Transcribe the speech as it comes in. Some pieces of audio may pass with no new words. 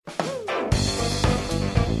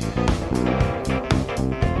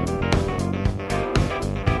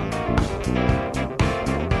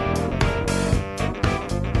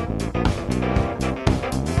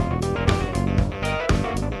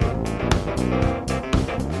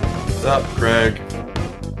What's up, Craig?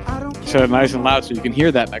 Said it nice and loud so you can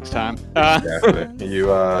hear that next time. Exactly. You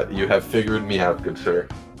have figured me out, good sir.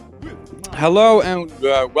 Hello and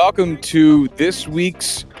welcome to this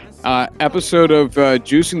week's episode of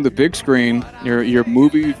Juicing the Big Screen, your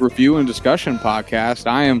movie review and discussion podcast.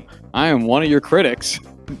 I am one of your critics,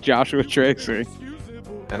 Joshua Tracy,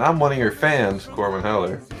 and I'm one of your fans, Corbin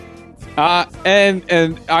Heller.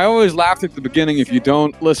 And I always laughed at the beginning. If you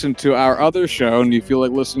don't listen to our other show and you feel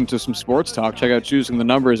like listening to some sports talk, check out Juicing the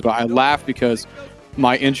Numbers. But I laugh because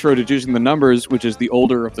my intro to Juicing the Numbers, which is the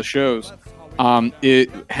older of the shows,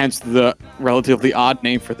 hence the relatively odd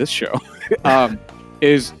name for this show,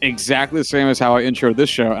 is exactly the same as how I intro this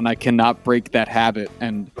show, and I cannot break that habit,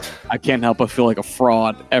 and I can't help but feel like a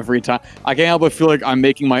fraud every time. I can't help but feel like I'm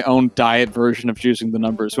making my own diet version of Juicing the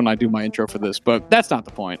Numbers when I do my intro for this, but that's not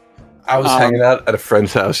the point. I was hanging out at a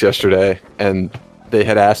friend's house yesterday, and they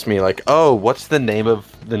had asked me, like, oh, what's the name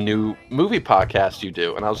of the new movie podcast you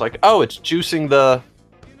do? And I was like, oh, it's Juicing the...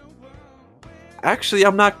 Actually,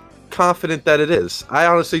 I'm not confident that it is. I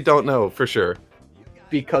honestly don't know for sure.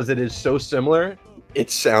 Because it is so similar, it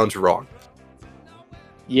sounds wrong.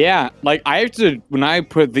 Yeah, like I have to, when I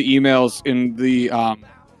put the emails in the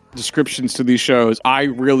descriptions to these shows, I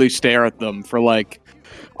really stare at them for like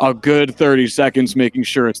a good 30 seconds, making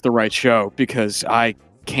sure it's the right show, because I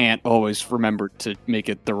can't always remember to make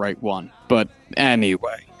it the right one. But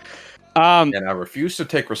anyway. And I refuse to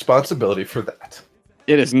take responsibility for that.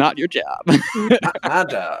 It is not your job. My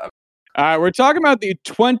job. We're talking about the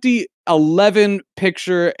 2011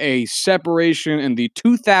 picture, A Separation, and the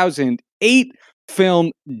 2008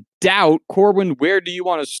 film Doubt. Corbin, where do you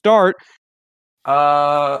want to start?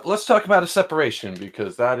 Let's talk about A Separation,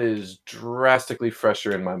 because that is drastically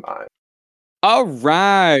fresher in my mind. All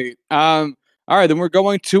right. All right, then we're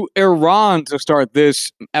going to Iran to start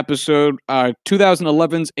this episode.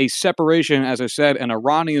 2011's A Separation, as I said, an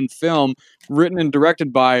Iranian film written and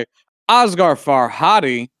directed by Asghar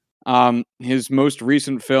Farhadi. His most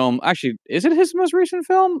recent film, actually, is it his most recent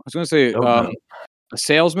film? I was going to say The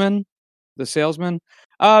Salesman. The Salesman.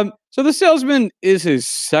 So The Salesman is his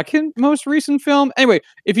second most recent film. Anyway,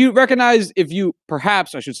 if you recognize the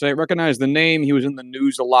name, he was in the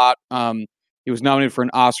news a lot. He was nominated for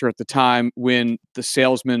an Oscar at the time when The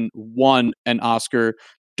Salesman won an Oscar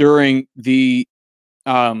during the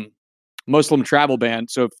Muslim travel ban.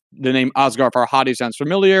 So if the name Asghar Farhadi sounds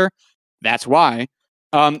familiar, that's why.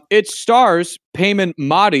 It stars Payman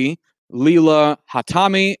Mahdi, Leela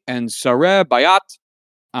Hatami, and Sareh Bayat.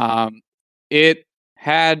 It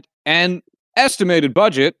had an estimated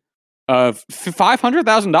budget of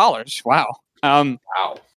 $500,000. Wow. Wow.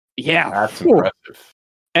 Yeah. That's impressive.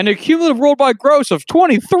 And a cumulative worldwide gross of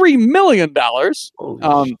 $23 million,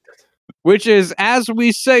 which is, as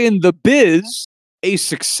we say in the biz, a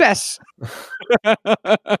success.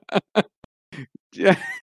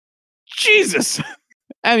 Jesus.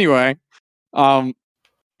 Anyway,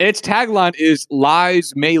 its tagline is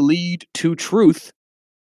 "Lies may lead to truth."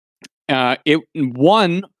 It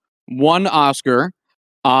won one Oscar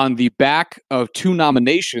on the back of two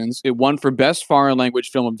nominations. It won for Best Foreign Language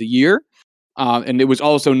Film of the Year, and it was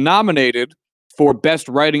also nominated for Best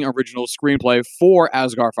Writing Original Screenplay for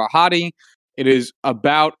Asghar Farhadi. It is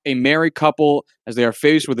about a married couple as they are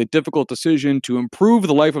faced with a difficult decision to improve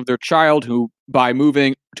the life of their child by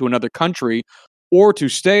moving to another country, or to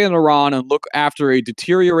stay in Iran and look after a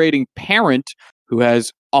deteriorating parent who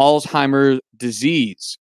has Alzheimer's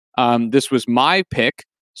disease. This was my pick,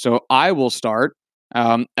 so I will start.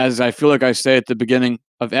 As I feel like I say at the beginning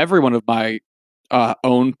of every one of my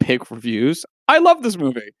own pick reviews, I love this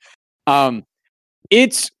movie.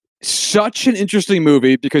 It's such an interesting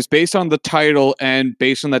movie because based on the title and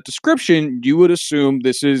based on that description, you would assume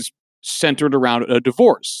this is centered around a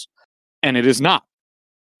divorce, and it is not.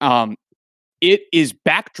 It is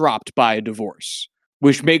backdropped by a divorce,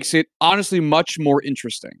 which makes it honestly much more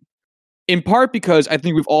interesting. In part because I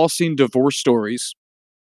think we've all seen divorce stories.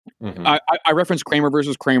 Mm-hmm. I reference Kramer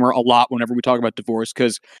versus Kramer a lot whenever we talk about divorce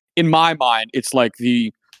because in my mind, it's like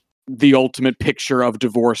the ultimate picture of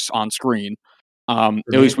divorce on screen. At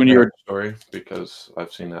least when you're story, because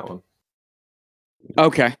I've seen that one.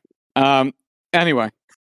 Okay. Anyway,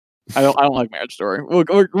 I don't like Marriage Story.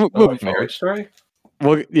 Marriage Story?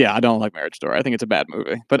 Well, yeah, I don't like Marriage Story. I think it's a bad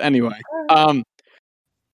movie. But anyway,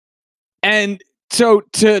 and so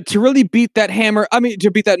to really beat that hammer,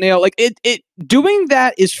 to beat that nail, like it doing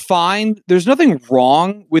that is fine. There's nothing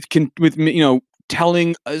wrong with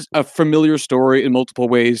telling a familiar story in multiple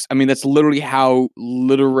ways. I mean, that's literally how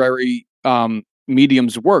literary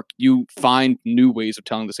mediums work. You find new ways of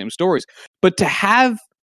telling the same stories. But to have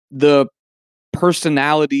the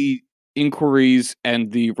personality inquiries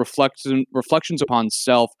and the reflections upon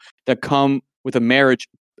self that come with a marriage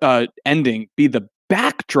ending be the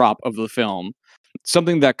backdrop of the film,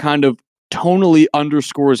 something that kind of tonally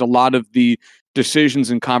underscores a lot of the decisions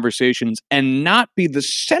and conversations and not be the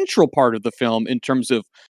central part of the film in terms of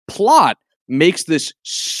plot, makes this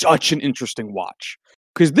such an interesting watch.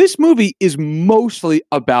 Because this movie is mostly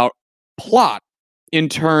about plot in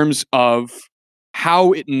terms of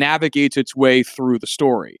how it navigates its way through the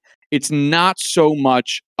story. It's not so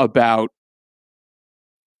much about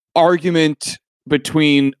argument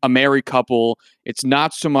between a married couple. It's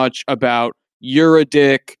not so much about you're a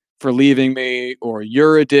dick for leaving me or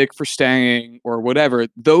you're a dick for staying or whatever.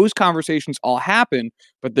 Those conversations all happen,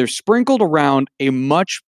 but they're sprinkled around a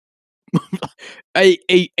much a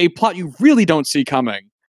plot you really don't see coming.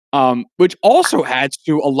 Which also adds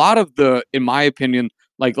to a lot of the, in my opinion,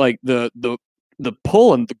 like the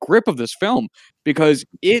pull and the grip of this film, because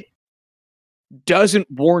it doesn't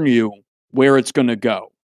warn you where it's going to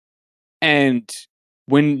go. And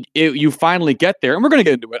when you finally get there, and we're going to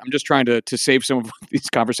get into it, I'm just trying to save some of these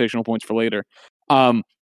conversational points for later.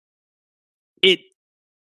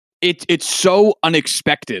 It's so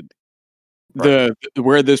unexpected, Right.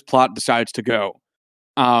 where this plot decides to go,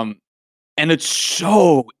 and it's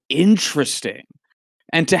so interesting.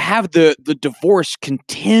 And to have the divorce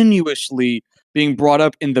continuously being brought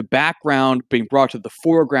up in the background, being brought to the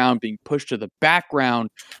foreground, being pushed to the background,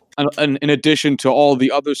 and in addition to all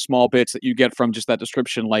the other small bits that you get from just that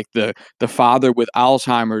description, like the father with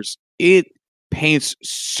Alzheimer's, it paints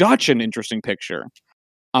such an interesting picture,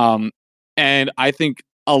 and I think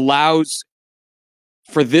allows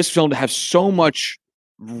for this film to have so much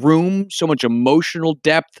room, so much emotional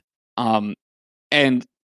depth, and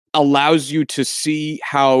allows you to see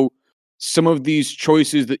how some of these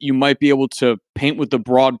choices that you might be able to paint with the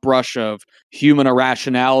broad brush of human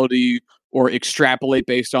irrationality or extrapolate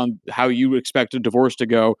based on how you expect a divorce to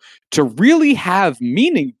go, to really have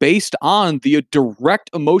meaning based on the direct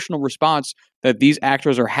emotional response that these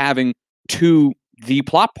actors are having to the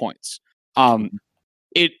plot points.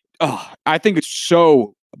 It I think it's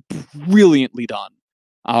so brilliantly done.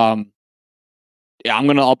 Yeah,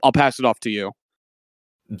 I'll pass it off to you.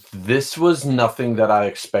 This was nothing that I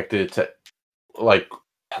expected to like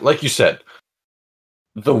like you said,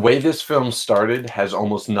 the way this film started has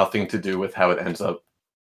almost nothing to do with how it ends up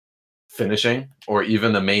finishing, or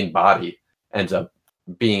even the main body ends up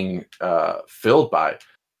being filled by.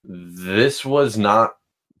 This was not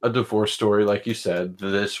a divorce story, like you said.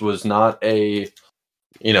 This was not a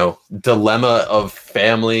dilemma of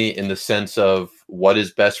family in the sense of what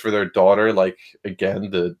is best for their daughter. Like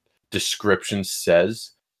again, the description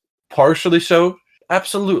says partially so,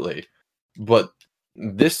 absolutely, but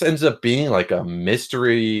this ends up being like a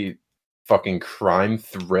mystery fucking crime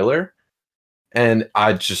thriller, and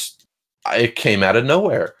it came out of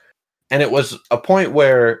nowhere. And it was a point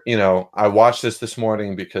where, I watched this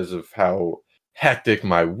morning because of how hectic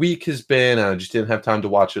my week has been, and I just didn't have time to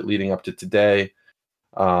watch it leading up to today.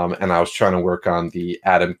 And I was trying to work on the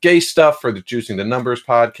Adam Gase stuff for the Juicing the Numbers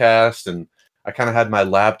podcast, and I kind of had my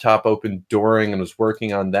laptop open during and was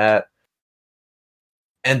working on that.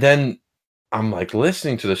 And then I'm like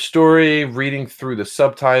listening to the story, reading through the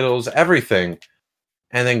subtitles, everything.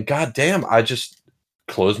 And then, goddamn, I just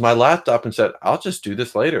closed my laptop and said, I'll just do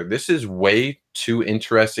this later. This is way too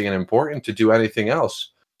interesting and important to do anything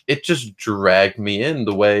else. It just dragged me in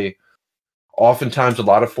the way oftentimes a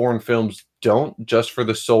lot of foreign films don't, just for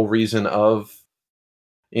the sole reason of,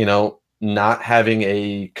 not having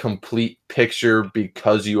a complete picture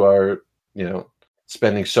because you are,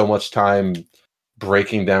 spending so much time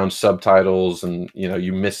breaking down subtitles, and,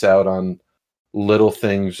 you miss out on little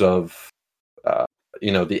things of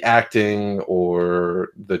the acting or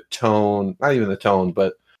the tone, not even the tone,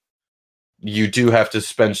 but you do have to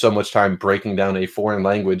spend so much time breaking down a foreign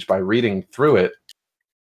language by reading through it.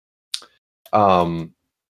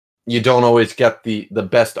 You don't always get the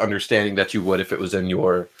best understanding that you would if it was in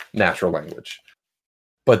your natural language.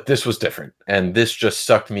 But this was different, and this just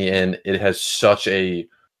sucked me in. It has such a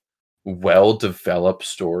well-developed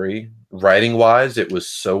story. Writing-wise, it was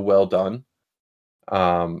so well done.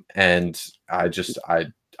 And I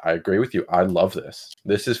agree with you. I love this.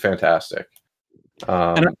 This is fantastic.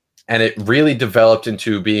 And it really developed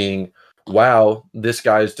into being, wow, this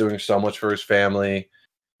guy is doing so much for his family.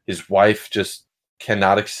 His wife just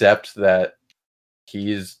cannot accept that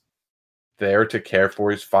he is there to care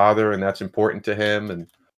for his father, and that's important to him. And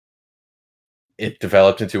it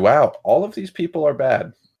developed into, wow, all of these people are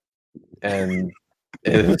bad, and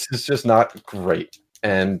this is just not great.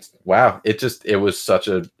 And wow, it was such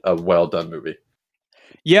a well done movie.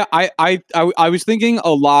 Yeah, I was thinking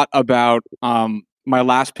a lot about my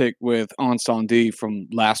last pick with Ensandi from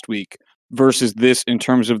last week versus this in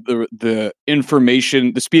terms of the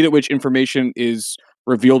information, the speed at which information is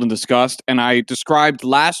revealed and discussed. And I described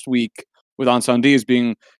last week with Ensandi as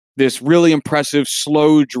being this really impressive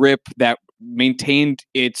slow drip that maintained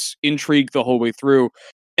its intrigue the whole way through.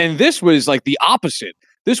 And this was like the opposite.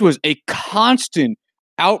 This was a constant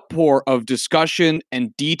outpour of discussion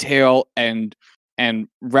and detail and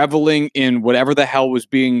reveling in whatever the hell was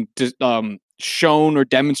being shown or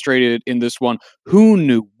demonstrated in this one. Who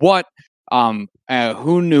knew what?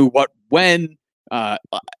 Who knew what when?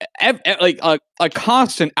 Like a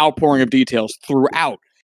constant outpouring of details throughout,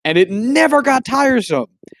 and it never got tiresome.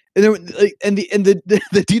 And there,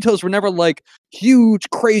 the details were never like huge,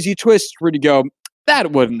 crazy twists where you go,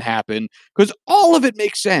 that wouldn't happen, because all of it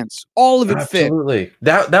makes sense. All of it fit. Absolutely.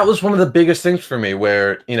 That was one of the biggest things for me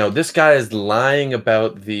where, this guy is lying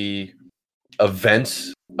about the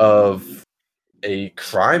events of a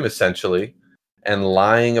crime essentially and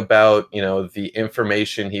lying about, the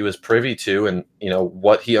information he was privy to and,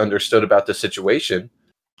 what he understood about the situation.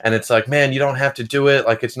 And it's like, man, you don't have to do it.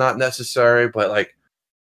 Like, it's not necessary, but like,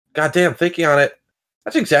 goddamn, thinking on it,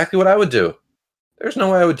 that's exactly what I would do. There's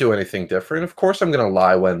no way I would do anything different. Of course I'm going to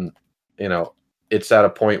lie when, it's at a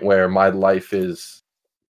point where my life is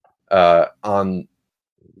on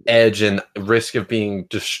edge and risk of being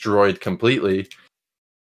destroyed completely.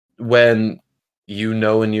 When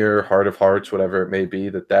in your heart of hearts, whatever it may be,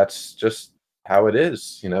 that's just how it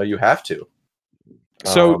is. You have to.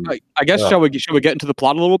 So I guess shall we get into the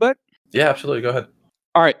plot a little bit? Yeah, absolutely. Go ahead.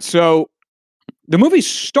 All right. So the movie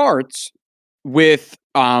starts with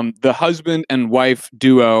the husband and wife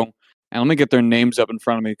duo, and let me get their names up in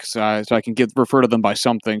front of me so I can refer to them by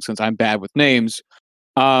something since I'm bad with names.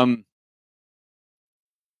 Nader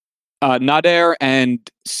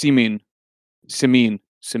and Simin.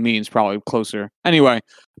 Simin's probably closer. Anyway,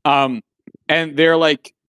 and they're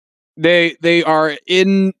like they are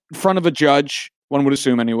in front of a judge, one would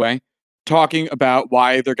assume anyway, talking about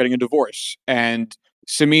why they're getting a divorce. And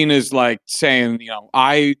Simin is like saying,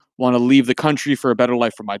 I want to leave the country for a better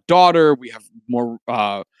life for my daughter. We have more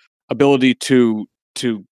ability to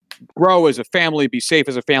grow as a family, be safe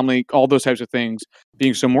as a family, all those types of things,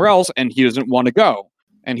 being somewhere else, and he doesn't want to go,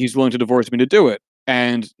 and he's willing to divorce me to do it.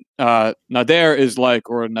 And Nader is like,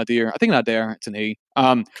 or Nadir, I think Nader, it's an he,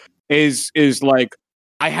 is like,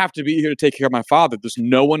 I have to be here to take care of my father. There's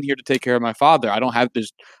no one here to take care of my father. I don't have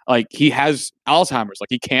this, like, he has Alzheimer's, like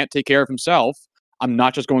he can't take care of himself. I'm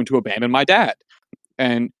not just going to abandon my dad.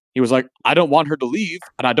 And he was like, I don't want her to leave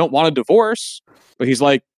and I don't want a divorce. But he's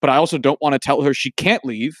like, but I also don't want to tell her she can't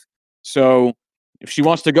leave. So if she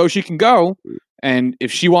wants to go, she can go. And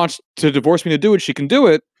if she wants to divorce me to do it, she can do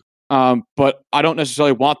it. But I don't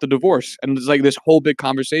necessarily want the divorce. And it's like this whole big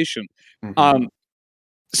conversation. Mm-hmm.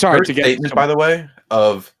 Sorry Her to get statement, by the way,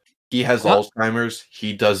 of he has Alzheimer's,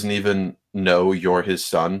 he doesn't even know you're his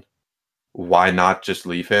son. Why not just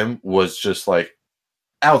leave him? Was just like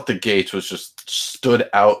out the gates, was just stood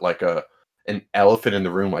out like an elephant in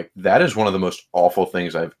the room. Like, that is one of the most awful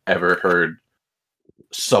things I've ever heard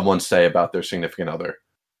someone say about their significant other.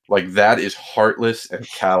 Like, that is heartless and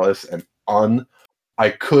callous and I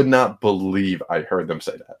could not believe I heard them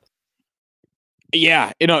say that.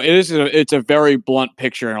 Yeah, it's a very blunt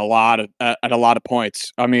picture in at a lot of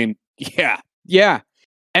points. I mean, yeah,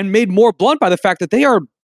 and made more blunt by the fact that they are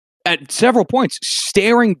at several points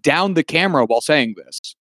staring down the camera while saying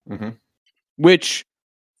this, which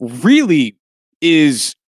really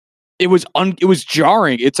it was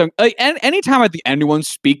jarring. It's anytime at the end anyone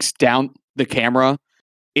speaks down the camera,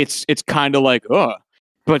 it's kind of like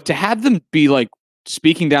but to have them be like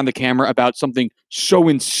speaking down the camera about something so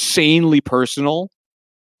insanely personal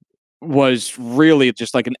was really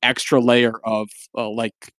just like an extra layer of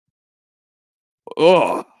I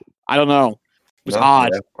don't know. It was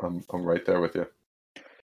odd. Yeah, I'm right there with you.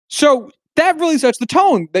 So that really sets the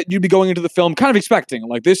tone that you'd be going into the film kind of expecting.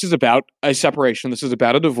 Like, this is about a separation. This is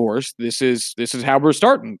about a divorce. This is how we're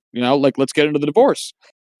starting. Like, let's get into the divorce.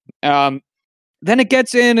 Then it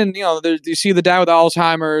gets in, and you see the dad with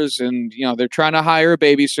Alzheimer's, and they're trying to hire a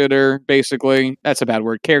babysitter. Basically, that's a bad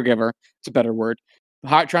word. Caregiver. It's a better word.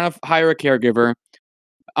 Trying to hire a caregiver.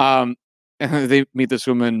 And they meet this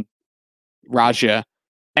woman, Raja,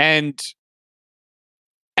 and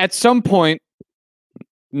at some point,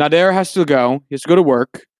 Nader has to go. He has to go to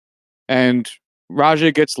work, and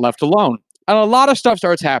Raja gets left alone. And a lot of stuff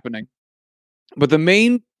starts happening, but the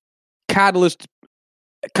main catalyst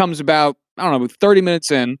comes about, I don't know, 30 minutes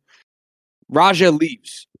in. Raja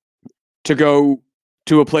leaves to go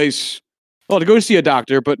to a place well, to go see a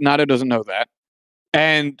doctor, but Nada doesn't know that.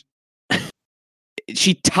 And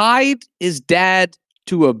she tied his dad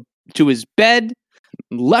to his bed,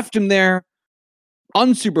 left him there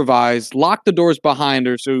unsupervised, locked the doors behind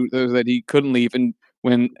her so that he couldn't leave. And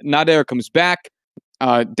when Nader comes back,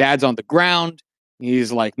 Dad's on the ground.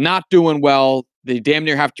 He's like not doing well. They damn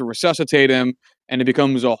near have to resuscitate him, and it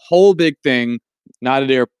becomes a whole big thing.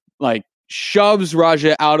 Nader like shoves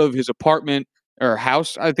Raja out of his apartment or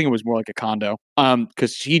house. I think it was more like a condo.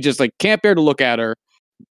 Because he just like can't bear to look at her.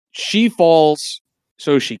 She falls,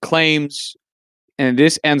 so she claims, and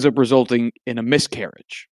this ends up resulting in a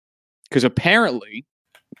miscarriage. Because apparently,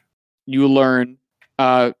 you learn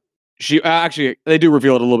she actually they do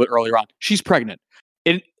reveal it a little bit earlier on. She's pregnant.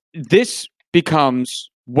 And this becomes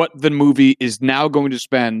what the movie is now going to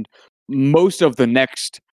spend most of the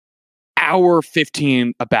next hour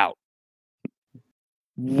 15 about.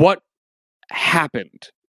 What happened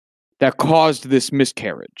that caused this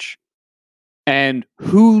miscarriage? And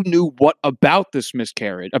who knew what about this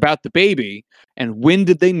miscarriage, about the baby, and when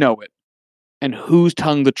did they know it? And who's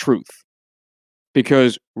telling the truth?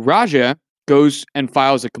 Because Raja goes and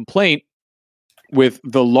files a complaint with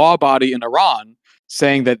the law body in Iran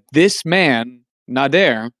saying that this man,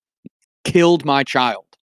 Nader, killed my child.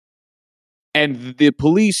 And the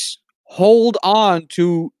police hold on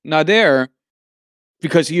to Nader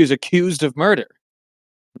because he is accused of murder.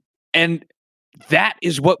 And that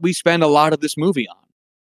is what we spend a lot of this movie on.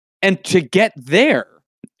 And to get there,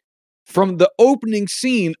 from the opening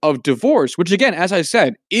scene of divorce, which again, as I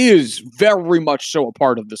said, is very much so a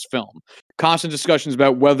part of this film. Constant discussions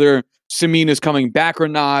about whether Samin is coming back or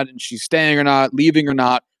not, and she's staying or not, leaving or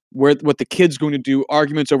not, what the kid's going to do,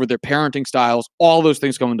 arguments over their parenting styles, all those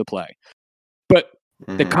things come into play. But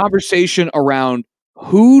the conversation around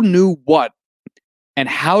who knew what and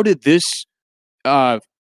how did this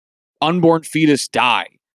unborn fetus die?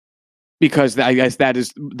 Because I guess that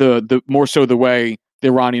is the more so the way the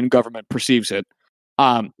Iranian government perceives it.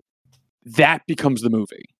 That becomes the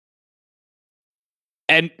movie.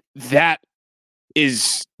 And that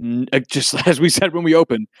is just, as we said when we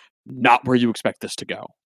opened, not where you expect this to go.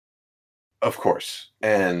 Of course.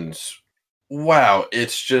 And wow,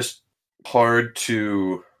 it's just hard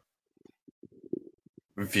to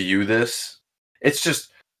view this. It's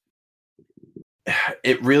just,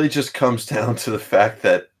 it really just comes down to the fact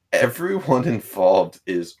that everyone involved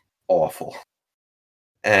is awful.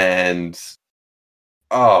 And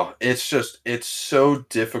it's so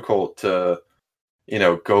difficult to,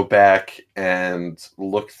 go back and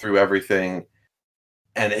look through everything.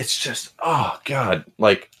 And it's just, oh God,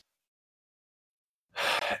 like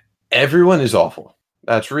everyone is awful.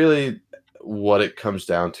 That's really what it comes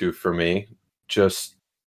down to for me. Just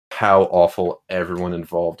how awful everyone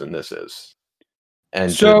involved in this is.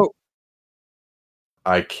 And so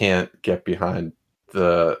I can't get behind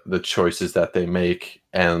the choices that they make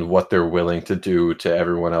and what they're willing to do to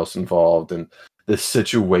everyone else involved and the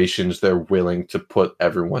situations they're willing to put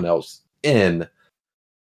everyone else in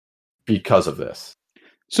because of this.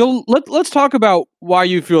 So let's talk about why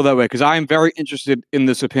you feel that way, because I am very interested in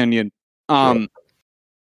this opinion. Sure.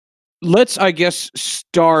 Let's, I guess,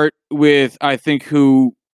 start with, I think,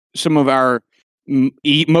 who some of our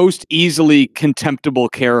most easily contemptible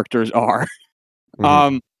characters are.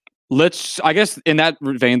 Let's, I guess, in that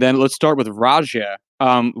vein, then let's start with Raja.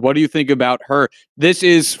 What do you think about her? This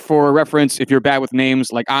is, for reference, if you're bad with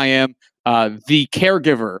names like I am, the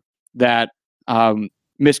caregiver that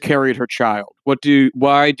miscarried her child.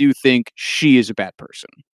 Why do you think she is a bad person?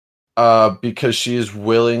 Because she is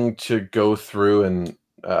willing to go through and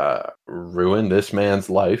ruin this man's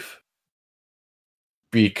life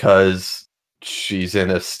because she's in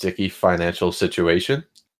a sticky financial situation.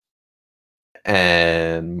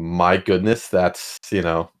 And my goodness, that's,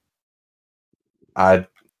 I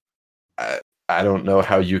don't know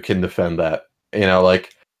how you can defend that.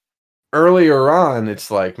 Like earlier on,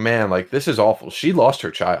 it's like, man, like this is awful. She lost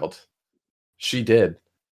her child. She did.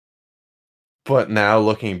 But now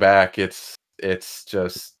looking back, it's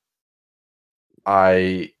just,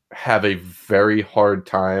 I have a very hard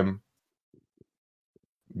time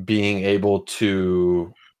being able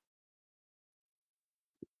to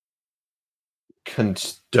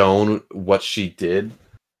condone what she did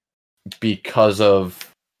because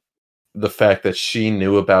of the fact that she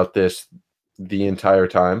knew about this the entire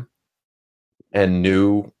time and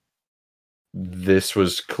knew this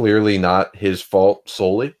was clearly not his fault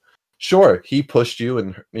solely. Sure, he pushed you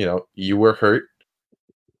and, you were hurt.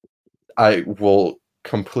 I will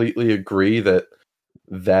completely agree that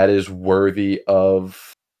that is worthy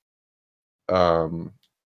of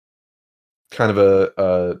kind of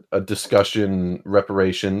a discussion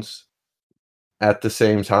reparations. At the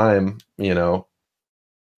same time,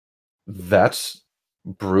 that's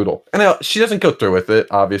brutal. And she doesn't go through with it.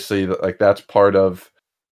 Obviously, like that's part of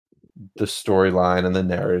the storyline and the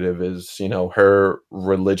narrative is, her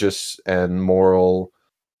religious and moral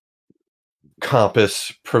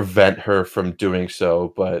compass prevent her from doing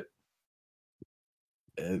so, but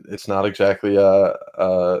it's not exactly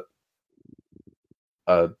a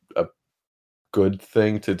good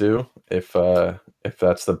thing to do if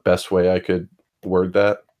that's the best way I could word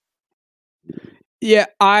that. Yeah,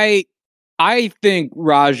 I think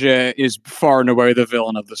Raja is far and away the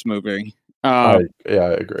villain of this movie. Yeah,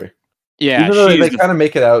 I agree. Yeah, Even though she is they kind of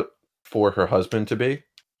make it out for her husband to be,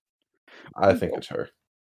 I think it's her.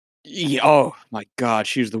 yeah, oh my god,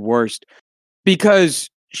 she's the worst because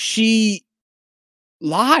she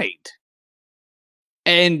lied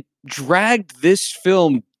and dragged this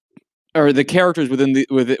film or the characters within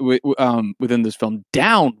this film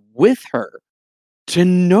down with her to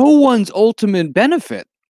no one's ultimate benefit.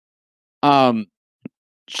 Um,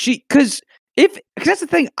 because that's the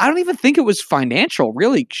thing, I don't even think it was financial.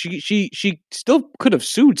 Really, she still could have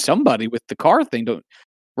sued somebody with the car thing, don't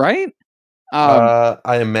right?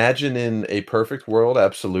 I imagine in a perfect world,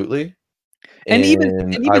 absolutely. And In even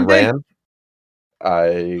then, Iran,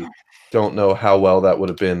 I don't know how well that would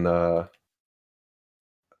have been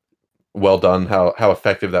well done, how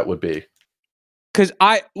effective that would be. because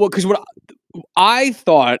what I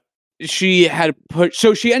thought she had put,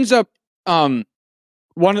 so she ends up a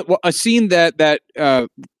scene that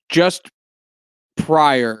just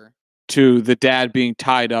prior to the dad being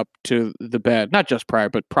tied up to the bed, not just prior,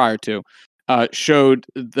 but prior to, showed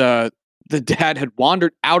the dad had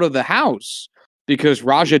wandered out of the house because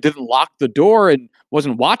Raja didn't lock the door and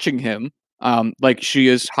wasn't watching him, like she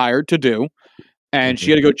is hired to do. And she Mhm.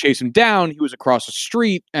 had to go chase him down. He was across the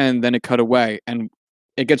street, and then it cut away. And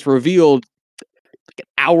it gets revealed like an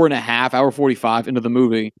hour and a half, hour 45 into the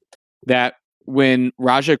movie, that when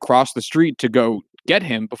Raja crossed the street to go get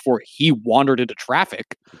him before he wandered into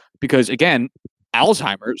traffic, because again,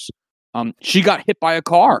 Alzheimer's, she got hit by a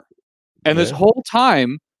car. And this Yeah. whole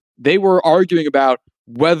time, they were arguing about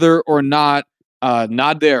whether or not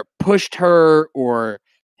Nader pushed her or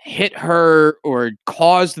hit her or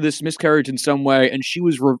caused this miscarriage in some way. And she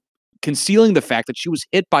was concealing the fact that she was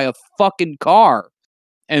hit by a fucking car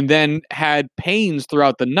and then had pains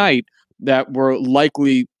throughout the night that were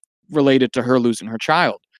likely related to her losing her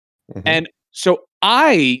child. Mhm. And so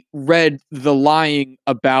I read the lying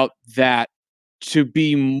about that to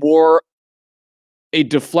be more a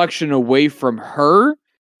deflection away from her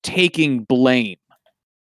taking blame.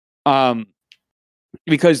 Um,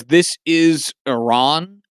 because this is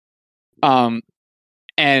Iran, um,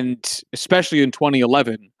 and especially in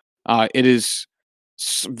 2011, it is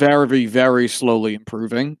very, very slowly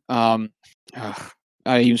improving. Ugh,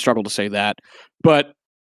 I even struggle to say that, but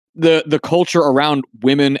the culture around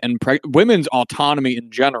women and women's autonomy in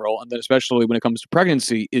general, and then especially when it comes to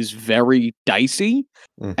pregnancy, is very dicey.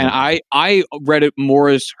 And Mhm. I read it more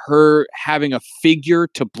as her having a figure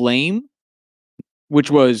to blame, which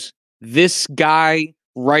was this guy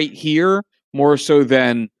right here, more so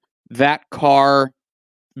than that car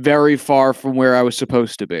very far from where I was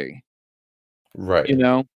supposed to be. Right. You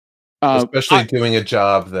know, Especially doing a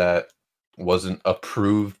job that wasn't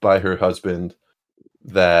approved by her husband,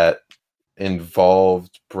 that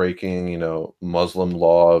involved breaking, Muslim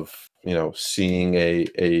law of, seeing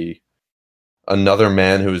a another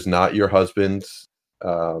man who's not your husband,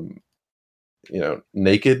 um,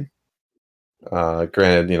 naked.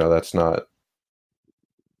 Granted, that's not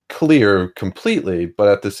clear completely, but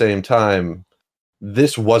at the same time,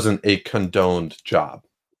 this wasn't a condoned job,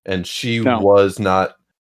 and she no, was not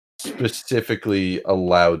specifically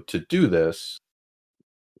allowed to do this.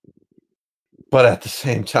 But at the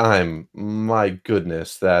same time, my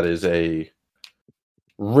goodness, that is a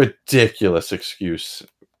ridiculous excuse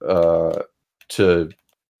uh, to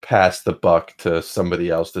pass the buck to somebody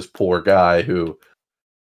else. This poor guy who,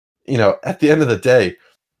 at the end of the day,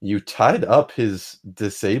 you tied up his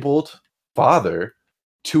disabled father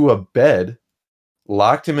to a bed,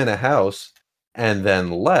 locked him in a house, and then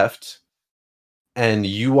left. And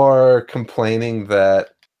you are complaining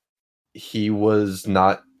that he was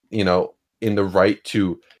not, in the right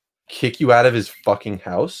to kick you out of his fucking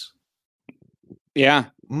house? yeah,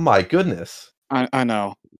 My goodness. I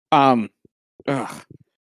know. Um, ugh.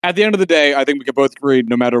 At the end of the day, I think we could both agree,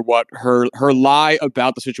 no matter what, her lie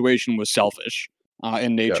about the situation was selfish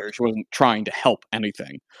in Yes. nature. She wasn't trying to help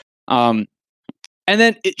anything. Um, and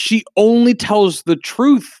then she only tells the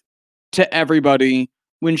truth to everybody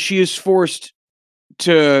when she is requested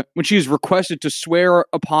to swear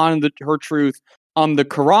upon her truth on the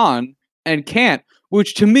Quran and can't,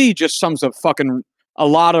 which to me just sums up fucking a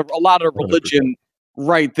lot of 100%. religion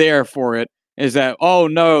right there for it. Is that, oh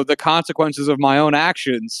no, the consequences of my own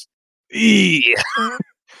actions.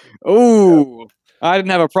 Oh, I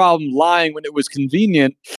didn't have a problem lying when it was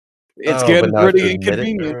convenient. It's getting pretty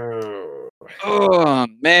inconvenient. Oh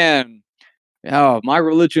man. Oh, my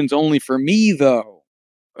religion's only for me though.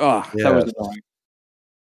 Oh, that was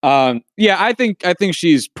annoying. Yeah, I think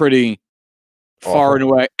she's pretty far and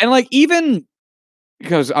away. And like, even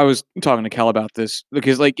because I was talking to Kel about this,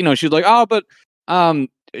 because like, she's like, oh, but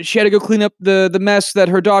she had to go clean up the mess that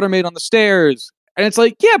her daughter made on the stairs. And it's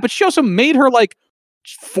like, yeah, but she also made her like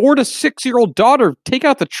 4 to 6-year-old daughter take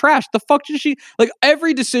out the trash. The fuck did she, like,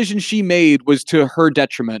 every decision she made was to her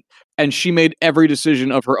detriment, and she made every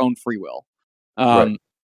decision of her own free will. Right.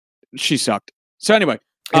 She sucked. So anyway,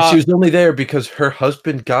 and she was only there because her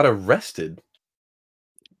husband got arrested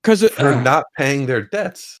for not paying their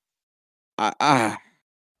debts. I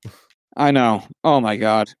know. Oh my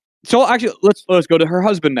god. So actually, let's go to her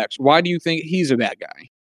husband next. Why do you think he's a bad guy?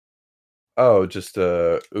 Oh, just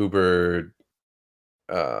uber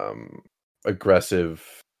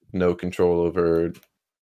aggressive, no control over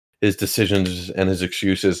his decisions and his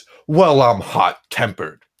excuses. Well, I'm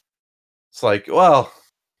hot-tempered. It's like, well,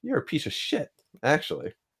 you're a piece of shit,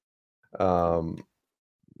 actually.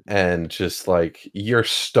 And just like, you're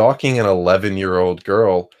stalking an 11-year-old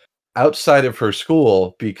girl outside of her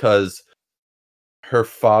school because her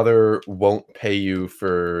father won't pay you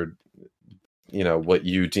for, what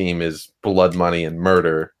you deem is blood money and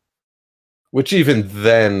murder. Which even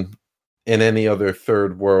then, in any other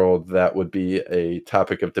third world, that would be a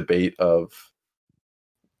topic of debate of,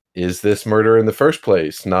 is this murder in the first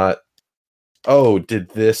place? Not, oh, did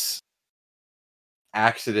this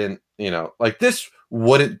accident, like, this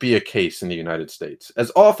wouldn't be a case in the United States.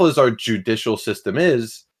 As awful as our judicial system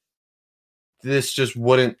is, this just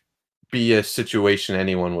wouldn't be a situation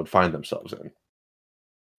anyone would find themselves in.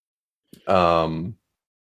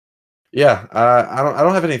 Yeah, I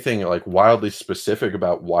don't have anything like wildly specific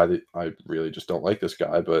about why I really just don't like this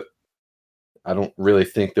guy, but I don't really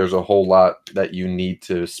think there's a whole lot that you need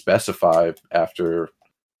to specify after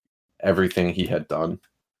everything he had done,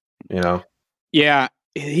 Yeah,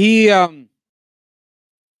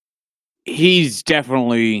 he's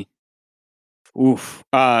definitely oof.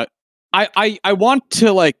 I want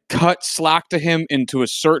to like cut slack to him into a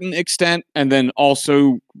certain extent, and then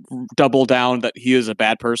also double down that he is a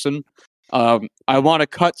bad person. I want to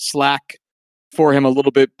cut slack for him a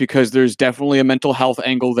little bit because there's definitely a mental health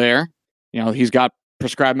angle there. He's got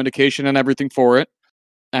prescribed medication and everything for it,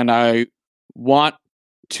 and I want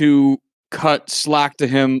to cut slack to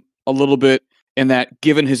him a little bit in that,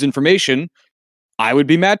 given his information, I would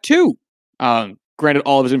be mad too. Granted,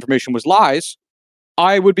 all of his information was lies.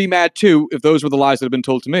 I would be mad too if those were the lies that have been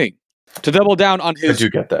told to me. To double down on his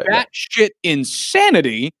batshit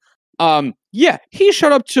insanity, yeah, he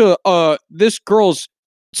showed up to this girl's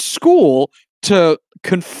school to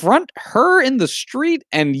confront her in the street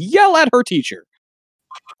and yell at her teacher.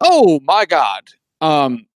 Oh my god.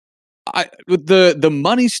 The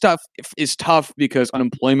money stuff is tough because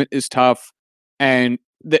unemployment is tough, and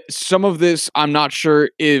some of this I'm not sure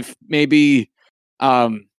if maybe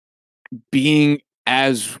being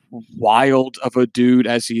as wild of a dude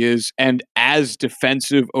as he is and as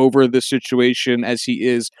defensive over the situation as he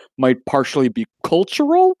is might partially be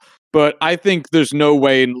cultural, but I think there's no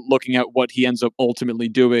way in looking at what he ends up ultimately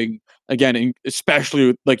doing, again,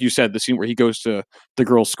 especially like you said, the scene where he goes to the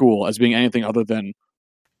girls' school, as being anything other than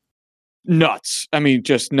nuts. I mean,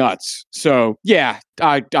 just nuts. So yeah,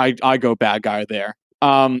 I go bad guy there.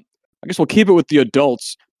 I guess we'll keep it with the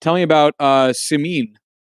adults. Tell me about Simin,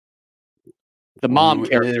 the mom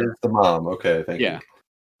character. The mom. Okay, thank you.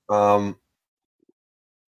 I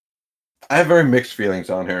have very mixed feelings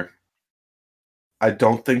on her. I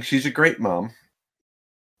don't think she's a great mom.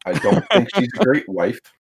 I don't think she's a great wife.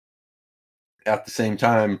 At the same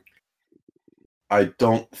time, I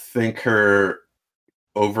don't think her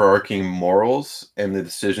overarching morals and the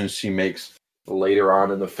decisions she makes later on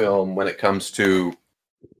in the film when it comes to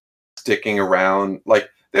sticking around, like,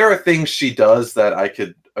 there are things she does that I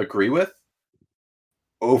could agree with.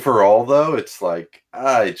 Overall, though, it's like,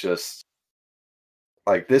 I just,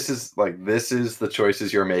 like, this is the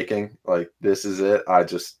choices you're making. Like, this is it.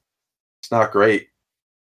 It's not great.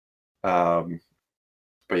 But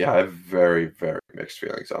yeah, I have very, very mixed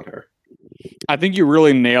feelings on her. I think you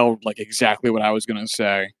really nailed like exactly what I was gonna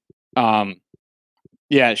say.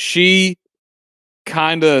 Yeah, she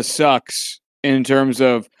kind of sucks in terms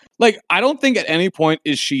of like I don't think at any point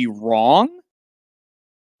is she wrong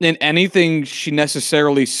in anything she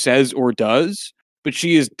necessarily says or does, but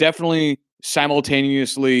she is definitely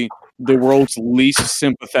simultaneously the world's least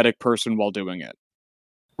sympathetic person while doing it.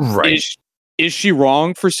 Right. Is she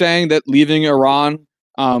wrong for saying that leaving Iran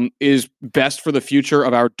is best for the future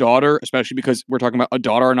of our daughter, especially because we're talking about a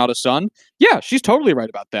daughter and not a son? Yeah, she's totally right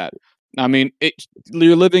about that. I mean,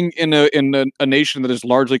 you're living in a nation that is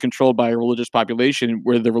largely controlled by a religious population,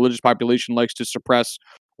 where the religious population likes to suppress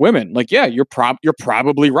women. Like, yeah, you're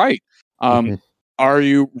probably right. Um, hmm are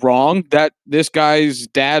you wrong that this guy's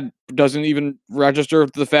dad doesn't even register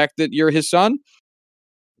the fact that you're his son?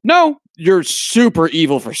 No, you're super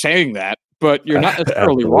evil for saying that, but you're not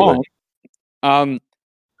necessarily Absolutely. wrong. Um,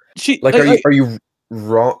 she Like, like are you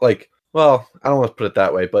wrong? Like, well, I don't want to put it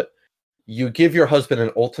that way, but you give your husband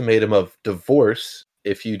an ultimatum of divorce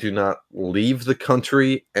if you do not leave the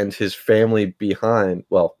country and his family behind.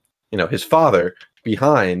 Well, his father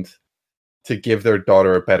behind to give their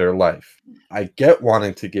daughter a better life. I get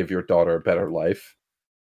wanting to give your daughter a better life.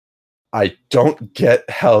 I don't get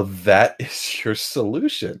how that is your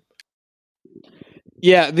solution.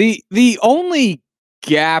 yeah, the only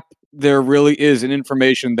gap there really is in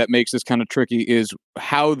information that makes this kind of tricky is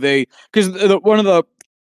how they because one of the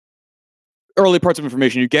early parts of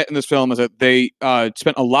information you get in this film is that they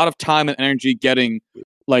spent a lot of time and energy getting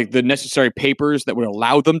like the necessary papers that would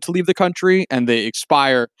allow them to leave the country, and they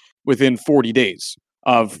expire within 40 days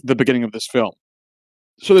of the beginning of this film.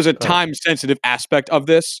 So there's a Oh, time sensitive aspect of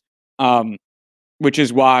this, um, which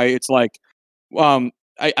is why it's like, um,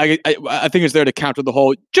 I think it's there to counter the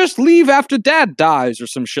whole just leave after dad dies or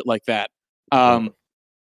some shit like that. oh. Um,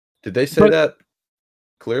 Did they say but that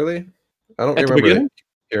clearly? I don't at the remember beginning,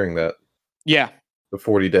 hearing that. yeah, The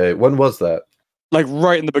 40-day. When was that? like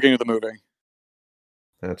right in the beginning of the movie.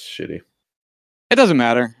 That's shitty. It doesn't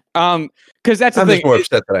matter. Because that's the I'm thing. just more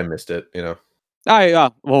upset that I missed it.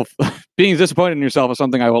 Well, being disappointed in yourself is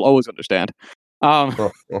something I will always understand. Um,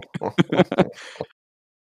 but at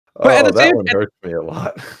Oh, the that same, one hurts me a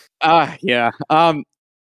lot. yeah.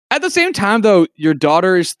 At the same time, though, your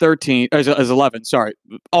daughter is 13, is 11. Sorry.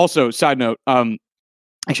 Also, side note. Actually,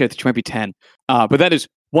 I think she might be 10. But that is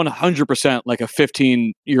 100% like a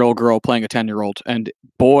 15-year-old girl playing a 10-year-old, and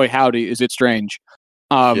boy, howdy, is it strange.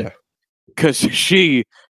 Yeah. Because she,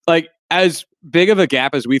 like, as big of a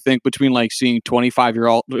gap as we think between like seeing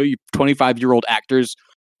 25-year-old actors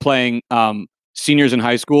playing seniors in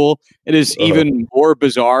high school, it is Uh-huh. even more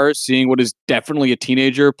bizarre seeing what is definitely a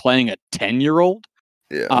teenager playing a 10-year-old.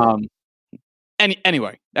 Yeah. Um,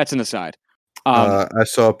 anyway, that's an aside. Um, I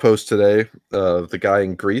saw a post today of the guy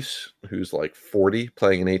in Greece who's like 40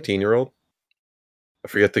 playing an 18-year-old. I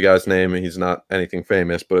forget the guy's name, and he's not anything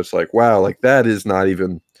famous, but it's like, wow, like that is not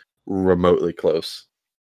even remotely close.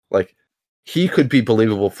 Like, he could be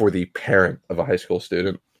believable for the parent of a high school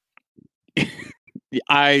student.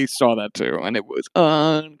 I saw that too, and it was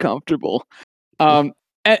uncomfortable.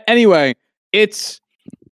 Anyway, it's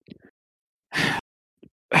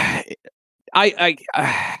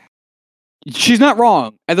I she's not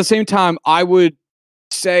wrong. At the same time, I would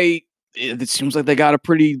say it seems like they got a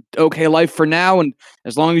pretty okay life for now, and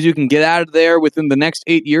as long as you can get out of there within the next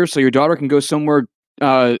 8 years, so your daughter can go somewhere,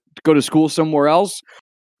 go to school somewhere else,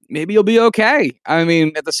 maybe you'll be okay. I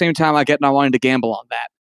mean, at the same time, I get not wanting to gamble on that.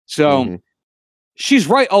 So Mhm. she's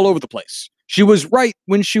right all over the place. She was right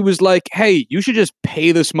when she was like, "Hey, you should just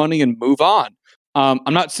pay this money and move on."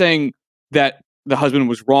 I'm not saying that the husband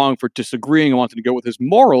was wrong for disagreeing and wanting to go with his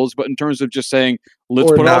morals, but in terms of just saying,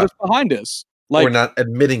 "Let's Or put all not this behind us," or like, not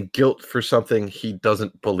admitting guilt for something he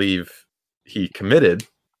doesn't believe he committed.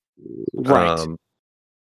 right? Um,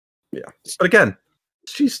 yeah. But again,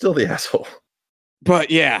 she's still the asshole.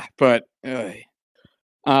 But yeah, but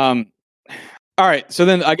um, all right. So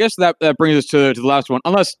then I guess that brings us to the last one.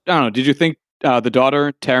 Unless I don't know, did you think the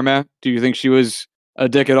daughter Terma? Do you think she was a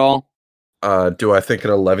dick at all? Do I think an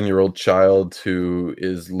 11-year-old child who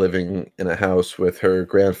is living in a house with her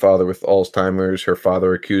grandfather with Alzheimer's, her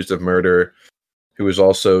father accused of murder, who is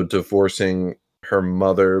also divorcing her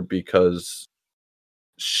mother because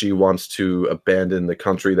she wants to abandon the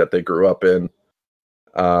country that they grew up in,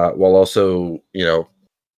 while also,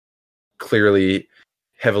 clearly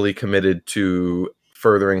heavily committed to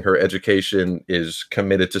furthering her education, is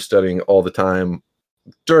committed to studying all the time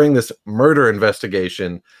during this murder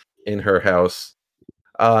investigation in her house.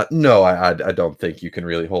 No, I don't think you can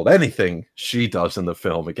really hold anything she does in the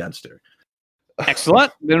film against her.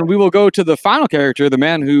 Excellent. Then we will go to the final character, the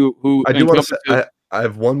man who I do want to say encompasses. I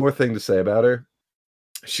have one more thing to say about her.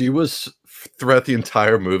 She was throughout the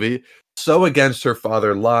entire movie so against her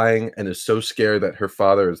father lying and is so scared that her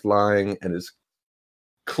father is lying and is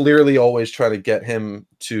clearly always trying to get him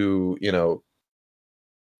to,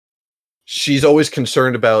 she's always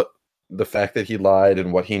concerned about the fact that he lied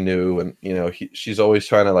and what he knew. And, she's always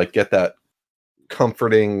trying to like get that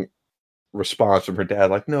comforting response from her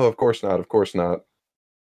dad. Like, no, of course not. Of course not.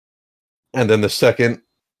 And then the second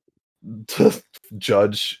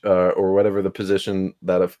judge or whatever the position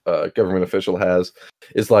that a government official has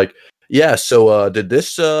is like, yeah, so did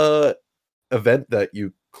this event that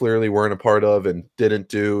you clearly weren't a part of and didn't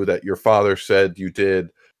do that your father said you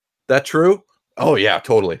did, that true? Oh yeah,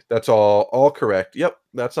 totally. That's all correct. Yep,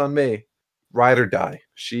 that's on me. Ride or die.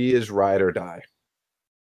 She is ride or die.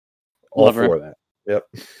 All Love her. for that. Yep.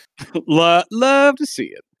 Love to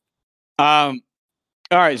see it.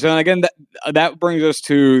 All right, so again, that brings us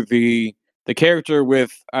to the character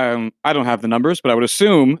with I don't have the numbers, but I would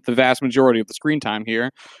assume the vast majority of the screen time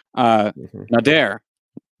here. Nader,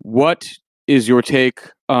 what is your take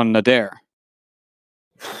on Nader,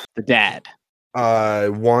 the dad? I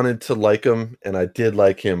wanted to like him, and I did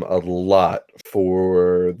like him a lot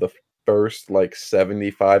for the first like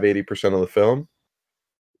 75-80% of the film.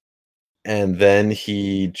 And then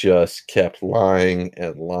he just kept lying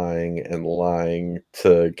and lying and lying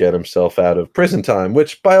to get himself out of prison time,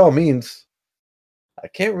 which by all means, I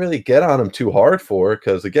can't really get on him too hard for,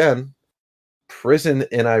 because again, prison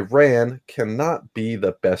in Iran cannot be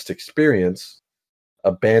the best experience.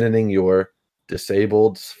 Abandoning your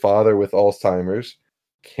disabled father with Alzheimer's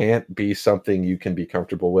can't be something you can be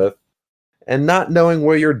comfortable with. And not knowing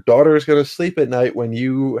where your daughter is going to sleep at night when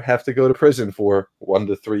you have to go to prison for 1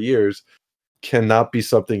 to 3 years cannot be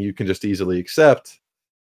something you can just easily accept.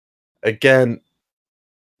 Again,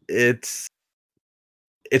 it's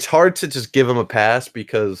hard to just give him a pass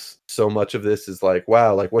because so much of this is like,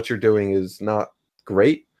 wow, like what you're doing is not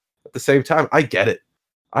great. At the same time, I get it.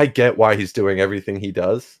 I get why he's doing everything he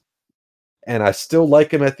does. And I still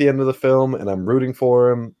like him at the end of the film, and I'm rooting for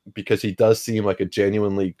him because he does seem like a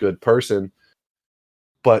genuinely good person.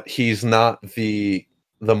 But he's not the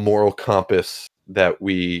moral compass that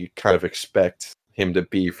we kind of expect him to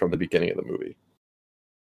be from the beginning of the movie.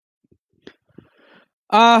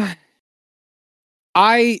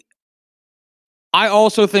 I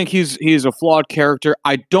also think he's a flawed character.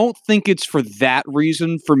 I don't think it's for that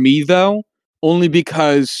reason for me though, only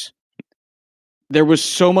because there was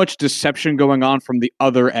so much deception going on from the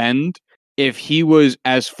other end. If he was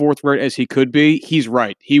as forthright as he could be, he's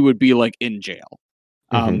right. He would be like in jail.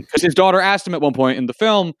 Because his daughter asked him at one point in the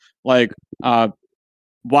film, like,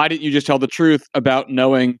 why didn't you just tell the truth about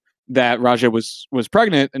knowing that Raja was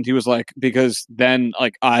pregnant? And he was like, because then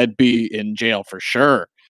like I'd be in jail for sure.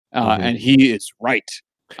 And he is right.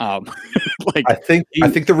 Like I think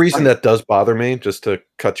the reason that does bother me, just to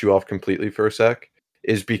cut you off completely for a sec,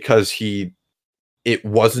 is because it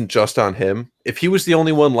wasn't just on him. If he was the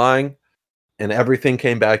only one lying and everything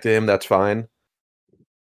came back to him, that's fine.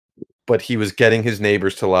 But he was getting his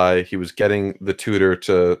neighbors to lie. He was getting the tutor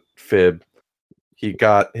to fib. He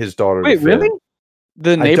got his daughter to fib. Really?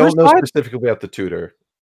 The I neighbors don't know lied? specifically about the tutor.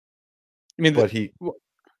 I mean, But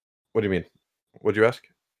what do you mean? What'd you ask?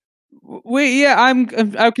 wait, yeah, I'm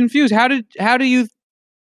confused. Why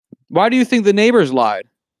do you think the neighbors lied?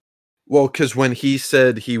 Well, because when he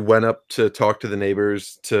said he went up to talk to the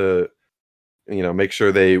neighbors to, make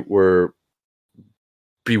sure they were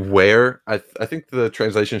beware. I think the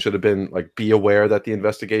translation should have been like be aware that the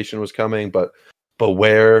investigation was coming, but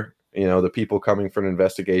beware, the people coming for an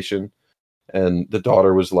investigation. And the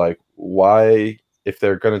daughter was like, why, if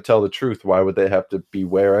they're going to tell the truth, why would they have to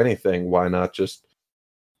beware anything? Why not just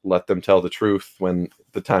let them tell the truth when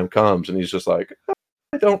the time comes? And he's just like,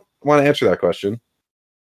 I don't want to answer that question.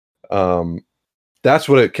 That's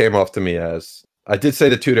what it came off to me as. I did say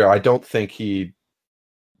to tutor, I don't think he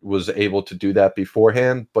was able to do that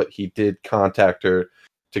beforehand, but he did contact her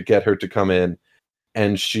to get her to come in,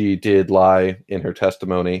 and she did lie in her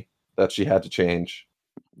testimony that she had to change.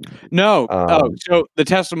 No. So the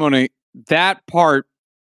testimony, that part,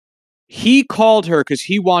 he called her because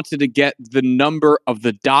he wanted to get the number of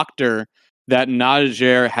the doctor that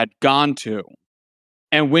Nader had gone to.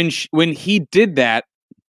 And when he did that,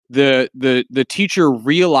 the teacher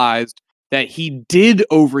realized that he did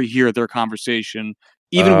overhear their conversation,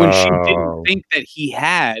 even when she didn't think that he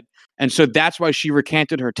had. And so that's why she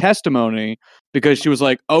recanted her testimony, because she was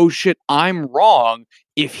like, oh shit, I'm wrong.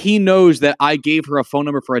 If he knows that I gave her a phone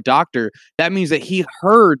number for a doctor, that means that he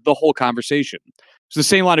heard the whole conversation. It's the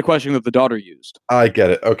same line of questioning that the daughter used. I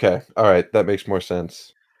get it. Okay. All right. That makes more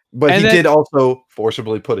sense. But he did also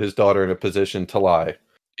forcibly put his daughter in a position to lie.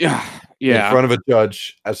 Yeah. in front of a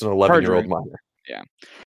judge as an 11-year-old minor. Yeah.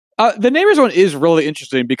 The neighbors one is really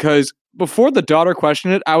interesting because before the daughter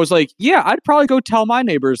questioned it, I was like, yeah, I'd probably go tell my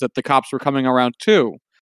neighbors that the cops were coming around too.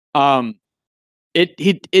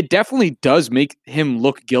 It definitely does make him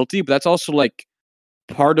look guilty, but that's also like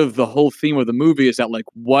part of the whole theme of the movie is that like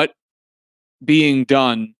what being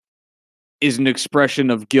done is an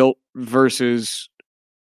expression of guilt versus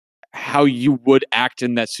how you would act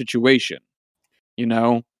in that situation, you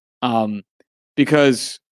know?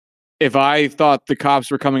 Because if I thought the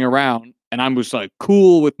cops were coming around and I was like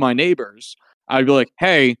cool with my neighbors, I'd be like,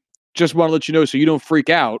 hey, just want to let you know so you don't freak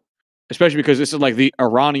out, especially because this is like the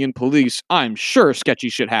Iranian police. I'm sure sketchy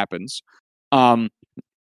shit happens.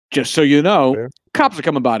 Just so you know, Fair. cops are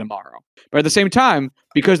coming by tomorrow. But at the same time,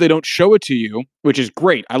 because they don't show it to you, which is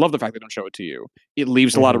great. I love the fact they don't show it to you. It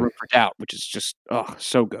leaves a lot of room for doubt, which is just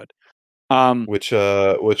so good. Which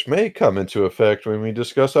may come into effect when we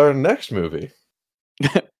discuss our next movie.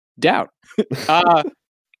 Doubt.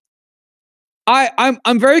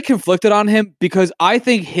 I'm very conflicted on him because I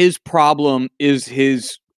think his problem is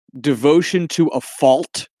his devotion to a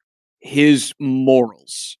fault, his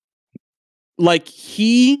morals. Like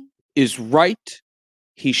he is right.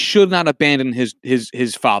 He should not abandon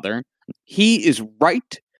his father. He is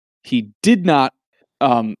right. He did not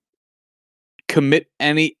commit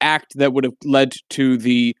any act that would have led to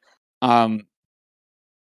the what's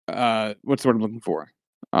the word I'm looking for?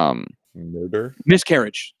 Murder?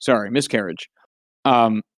 Miscarriage. Sorry, miscarriage.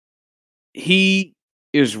 He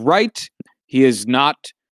is right. He is not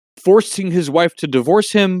forcing his wife to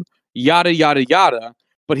divorce him, yada, yada, yada.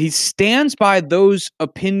 But he stands by those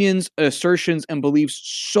opinions, assertions, and beliefs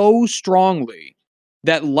so strongly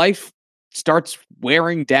that life starts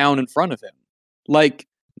wearing down in front of him. Like,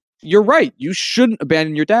 you're right. You shouldn't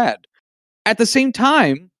abandon your dad. At the same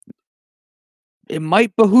time, it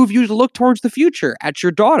might behoove you to look towards the future at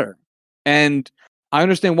your daughter. And I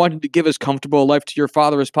understand wanting to give as comfortable a life to your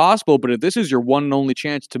father as possible, but if this is your one and only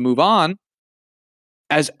chance to move on,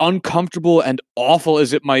 as uncomfortable and awful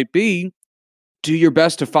as it might be, do your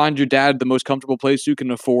best to find your dad the most comfortable place you can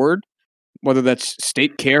afford, whether that's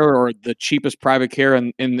state care or the cheapest private care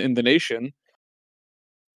in the nation.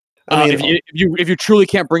 I mean, if you truly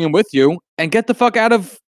can't bring him with you, and get the fuck out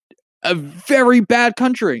of a very bad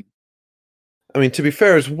country. I mean, to be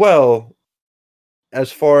fair as well,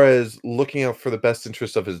 as far as looking out for the best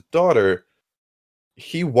interest of his daughter,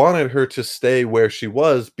 he wanted her to stay where she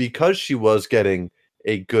was because she was getting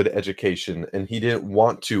a good education, and he didn't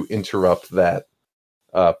want to interrupt that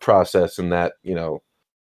process and that,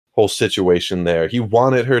 whole situation there. He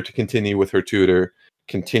wanted her to continue with her tutor,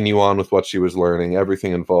 continue on with what she was learning,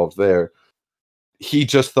 everything involved there. He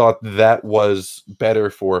just thought that was better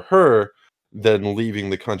for her than leaving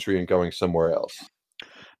the country and going somewhere else.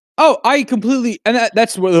 Oh, I completely, and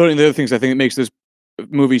that's one of the other things I think that makes this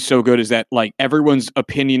movie so good is that like everyone's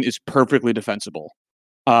opinion is perfectly defensible.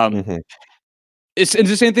 It's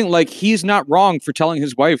the same thing. Like he's not wrong for telling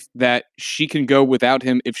his wife that she can go without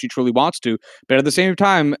him if she truly wants to. But at the same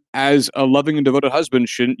time, as a loving and devoted husband,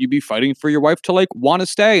 shouldn't you be fighting for your wife to like want to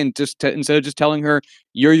stay and just instead of just telling her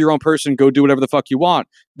you're your own person, go do whatever the fuck you want?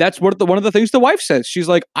 That's one of the things the wife says. She's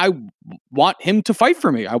like, I want him to fight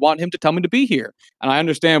for me. I want him to tell me to be here. And I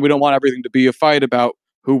understand we don't want everything to be a fight about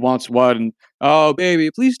who wants what and oh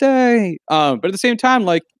baby, please stay. But at the same time,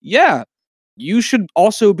 like yeah. You should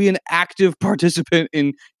also be an active participant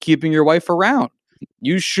in keeping your wife around.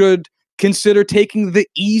 You should consider taking the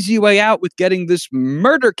easy way out with getting this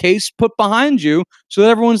murder case put behind you so that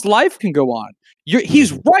everyone's life can go on.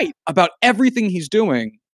 He's right about everything he's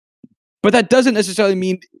doing, but that doesn't necessarily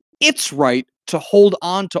mean it's right to hold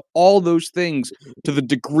on to all those things to the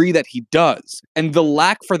degree that he does. And the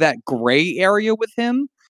lack for that gray area with him,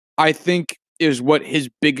 I think, is what his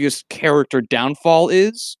biggest character downfall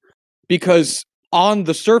is. Because on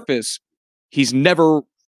the surface, he's never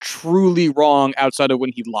truly wrong outside of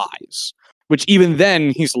when he lies. Which even then,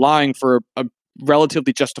 he's lying for a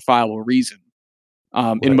relatively justifiable reason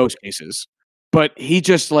in most cases. But he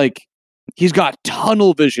just like, he's got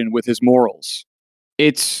tunnel vision with his morals.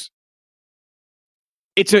 It's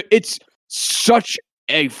such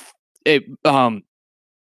a what's the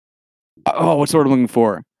word I'm looking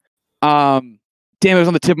for? Damn, it was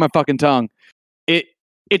on the tip of my fucking tongue.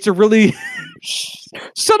 It's a really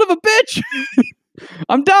son of a bitch.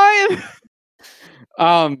 I'm dying.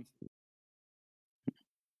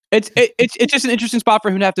 It's just an interesting spot for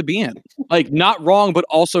him to have to be in. Like not wrong, but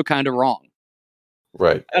also kind of wrong.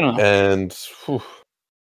 Right. I don't know. And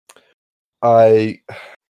I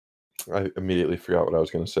immediately forgot what I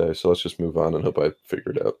was going to say. So let's just move on and hope I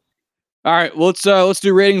figure it out. All right, let's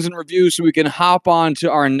do ratings and reviews so we can hop on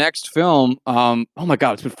to our next film. Oh my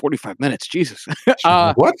god, it's been 45 minutes. Jesus.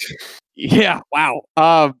 What? Yeah,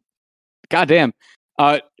 wow. Goddamn.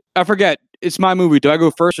 I forget. It's my movie. Do I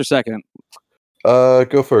go first or second?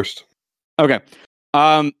 Go first. Okay.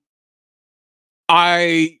 Um,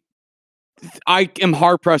 I am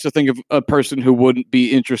hard pressed to think of a person who wouldn't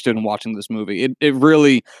be interested in watching this movie. It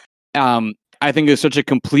really, I think, is such a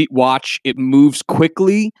complete watch. It moves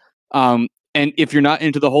quickly. And if you're not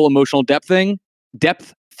into the whole emotional depth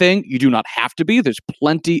thing, you do not have to be. There's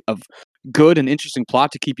plenty of good and interesting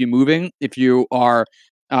plot to keep you moving. If you are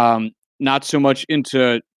not so much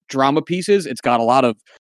into drama pieces, it's got a lot of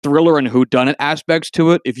thriller and whodunit aspects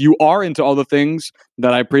to it. If you are into all the things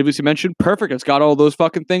that I previously mentioned, perfect. It's got all those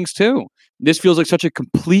fucking things too. This feels like such a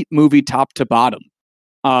complete movie, top to bottom.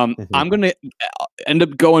 I'm gonna end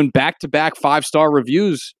up going back to back 5-star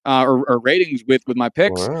reviews or ratings with my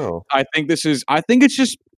picks. Wow. I think it's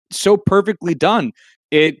just so perfectly done.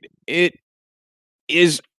 It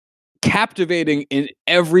is captivating in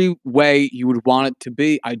every way you would want it to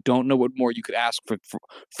be. I don't know what more you could ask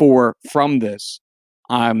for from this.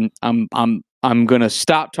 I'm gonna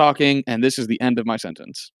stop talking, and this is the end of my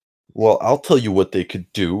sentence. Well, I'll tell you what they could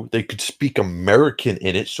do. They could speak American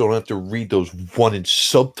in it, so I don't have to read those 1-inch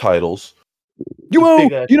subtitles. You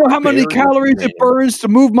know how many barrier calories it training. burns to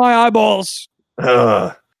move my eyeballs.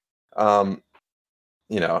 You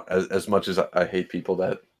know, as much as I hate people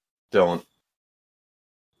that don't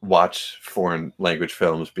watch foreign language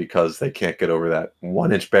films because they can't get over that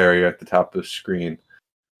 1-inch barrier at the top of the screen,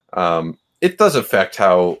 it does affect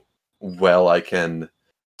how well I can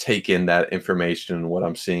take in that information and what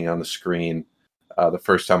I'm seeing on the screen. The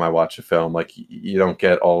first time I watch a film, like you don't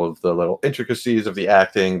get all of the little intricacies of the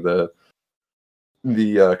acting, the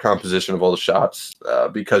composition of all the shots,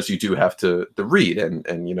 because you do have to read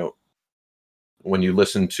and you know, when you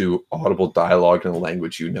listen to audible dialogue in a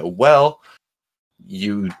language you know well,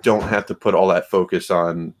 you don't have to put all that focus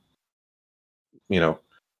on, you know,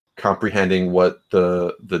 comprehending what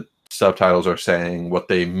the subtitles are saying, what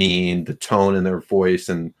they mean, the tone in their voice,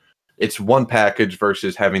 and it's one package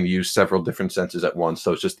versus having to use several different senses at once.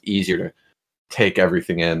 So it's just easier to take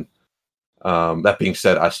everything in. That being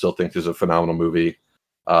said, I still think this is a phenomenal movie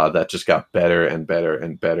that just got better and better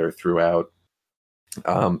and better throughout.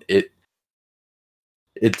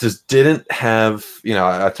 It just didn't have, you know,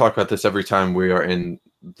 I talk about this every time we are in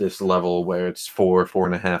this level where it's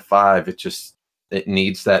 4.5, 5. It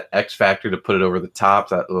needs that X factor to put it over the top,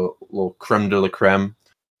 that little creme de la creme.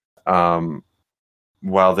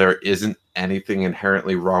 While there isn't anything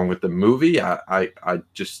inherently wrong with the movie,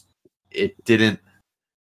 it didn't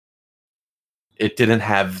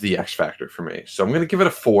have the X factor for me. So I'm going to give it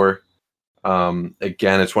a 4.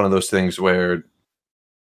 Again, it's one of those things where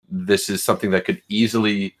this is something that could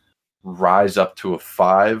easily rise up to a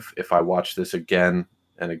 5 if I watch this again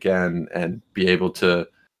and again and be able to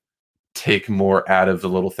take more out of the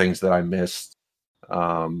little things that I missed.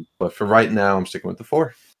 But for right now, I'm sticking with the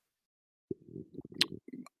 4.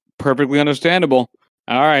 Perfectly understandable.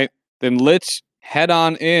 All right, then let's head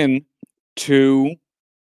on in to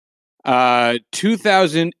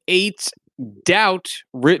 2008's Doubt,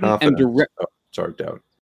 written and directed. Oh, sorry, Doubt.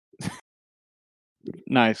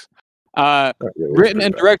 Nice. Yeah, Written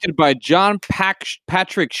and directed by John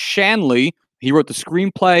Patrick Shanley. He wrote the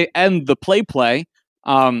screenplay and the play.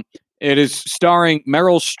 It is starring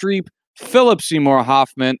Meryl Streep, Philip Seymour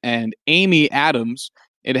Hoffman, and Amy Adams.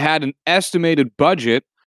 It had an estimated budget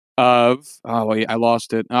of I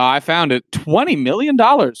lost it. I found it. $20 million.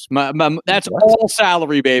 That's What? all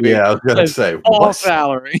salary, baby. Yeah, I was gonna That's say all what?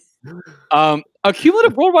 salary. A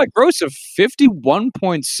cumulative worldwide gross of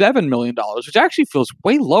 $51.7 million, which actually feels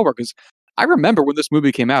way lower because I remember when this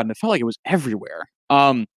movie came out and it felt like it was everywhere.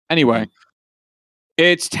 Anyway,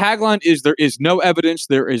 its tagline is "There is no evidence,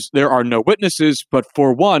 there are no witnesses, but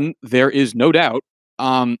for one, there is no doubt."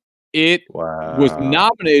 It was Wow.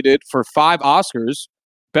 nominated for 5 Oscars: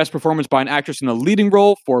 Best Performance by an Actress in a Leading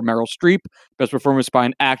Role for Meryl Streep, Best Performance by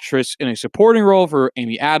an Actress in a Supporting Role for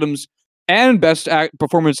Amy Adams, and Best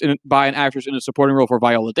Performance by an Actress in a Supporting Role for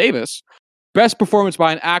Viola Davis, Best Performance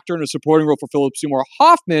by an Actor in a Supporting Role for Philip Seymour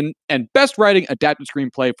Hoffman, and Best Writing Adapted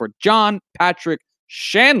Screenplay for John Patrick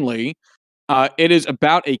Shanley. It is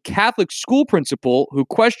about a Catholic school principal who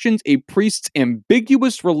questions a priest's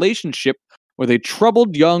ambiguous relationship with a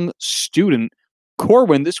troubled young student.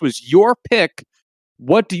 Corwin, this was your pick.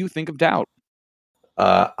 What do you think of Doubt?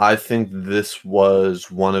 I think this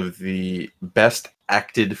was one of the best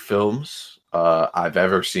acted films I've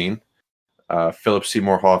ever seen. Philip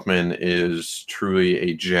Seymour Hoffman is truly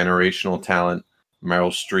a generational talent.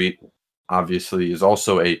 Meryl Streep obviously is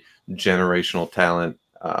also a generational talent.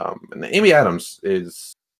 And Amy Adams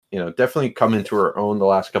is, definitely come into her own the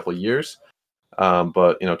last couple of years.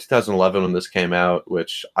 But 2011 when this came out,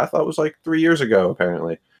 which I thought was like 3 years ago,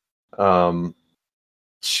 apparently. I think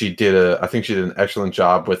she did an excellent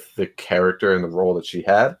job with the character and the role that she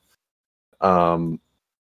had.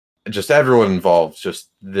 Just everyone involved,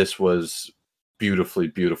 this was beautifully,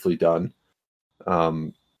 beautifully done.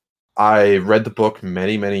 I read the book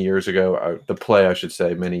many, many years ago, the play, I should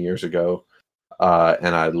say, many years ago,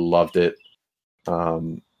 and I loved it.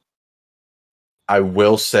 I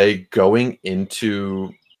will say going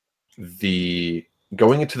into the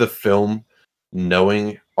film,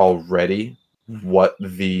 knowing already what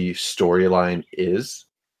the storyline is,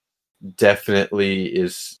 definitely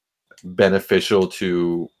is beneficial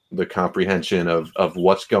to the comprehension of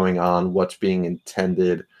what's going on, what's being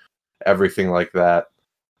intended, everything like that.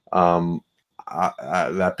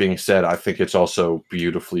 That being said, I think it's also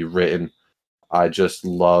beautifully written. I just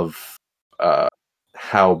love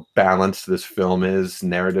how balanced this film is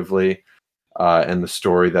narratively, and the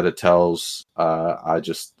story that it tells.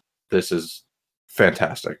 This is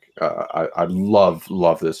fantastic. I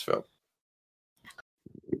love this film.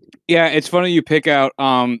 Yeah, it's funny you pick out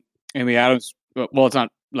Amy Adams. Well, it's not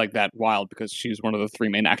like that wild because she's one of the three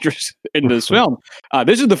main actors in this film.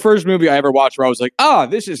 This is the first movie I ever watched where I was like,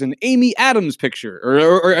 this is an Amy Adams picture,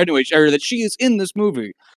 or anyway, or that she is in this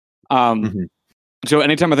movie. Mhm. So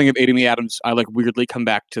anytime I think of Amy Adams, I like weirdly come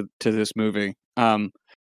back to this movie. And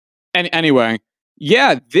anyway,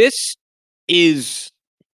 yeah, this is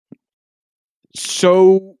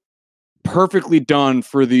so perfectly done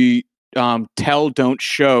for the tell don't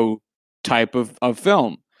show type of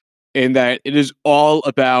film, in that it is all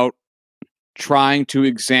about trying to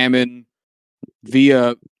examine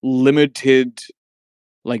via limited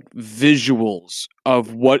like visuals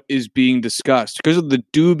of what is being discussed because of the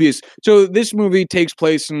dubious. So this movie takes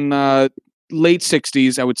place in late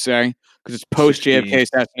 60s, I would say, because it's post JFK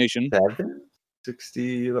assassination.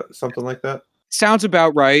 60, something like that. Sounds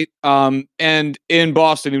about right. And in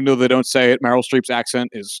Boston, even though they don't say it, Meryl Streep's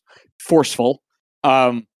accent is forceful.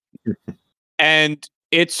 And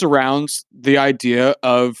it surrounds the idea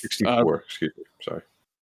of 64. Excuse me. Sorry.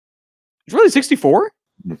 It's really 64?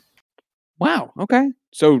 Mm. Wow. Okay.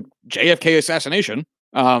 So JFK assassination,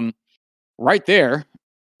 right there,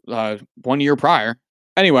 1 year prior.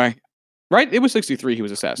 Anyway, right? It was 63. He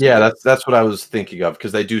was assassinated. Yeah, that's what I was thinking of,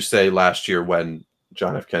 because they do say last year when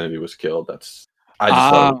John F. Kennedy was killed. I just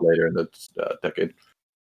thought it was later in the decade.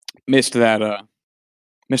 Missed that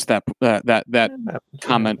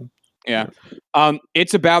comment. Yeah.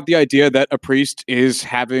 It's about the idea that a priest is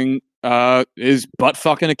butt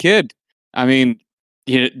fucking a kid. I mean,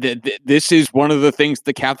 this is one of the things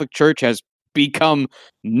the Catholic Church has become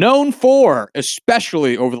known for,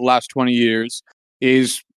 especially over the last 20 years,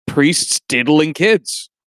 is priests diddling kids.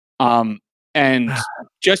 And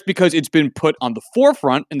just because it's been put on the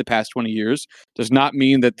forefront in the past 20 years does not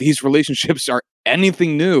mean that these relationships are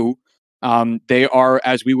anything new. They are,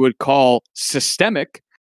 as we would call, systemic.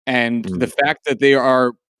 And the fact that they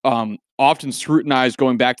are often scrutinized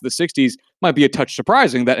going back to the 60s might be a touch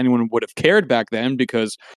surprising that anyone would have cared back then,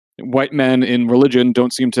 because white men in religion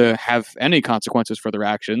don't seem to have any consequences for their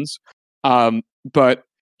actions. But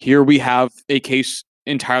here we have a case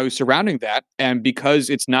entirely surrounding that. And because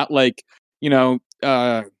it's not like, you're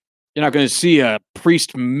not going to see a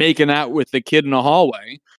priest making out with the kid in a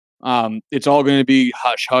hallway. It's all going to be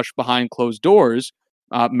hush hush behind closed doors.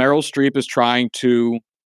 Meryl Streep is trying to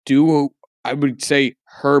do, I would say,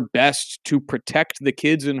 her best to protect the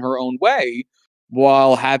kids in her own way,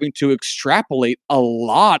 while having to extrapolate a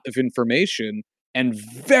lot of information, and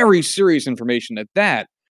very serious information at that.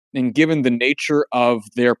 And given the nature of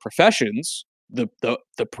their professions, the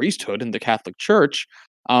priesthood and the Catholic Church,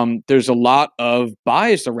 there's a lot of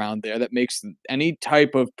bias around there that makes any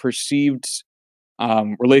type of perceived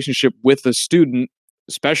relationship with a student,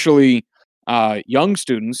 especially young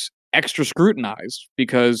students, extra scrutinized,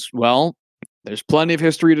 because, well, there's plenty of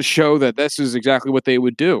history to show that this is exactly what they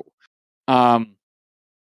would do. I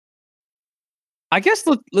guess,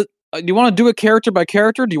 do you want to do it character by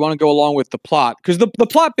character? Or do you want to go along with the plot? Because the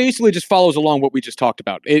plot basically just follows along what we just talked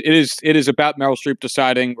about. It is about Meryl Streep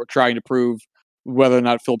deciding or trying to prove whether or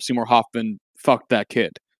not Philip Seymour Hoffman fucked that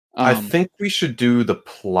kid. I think we should do the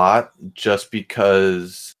plot just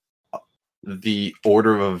because the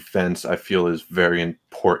order of events, I feel, is very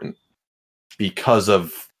important because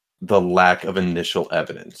of the lack of initial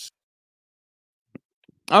evidence.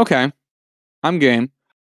 Okay, I'm game.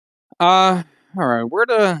 All right, where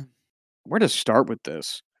to start with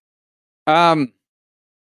this?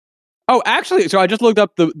 Oh, actually, so I just looked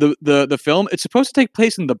up the film. It's supposed to take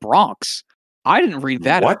place in the Bronx. I didn't read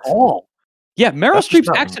that What? at all. Yeah, Meryl That's just Streep's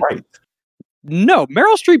not accent. right. No,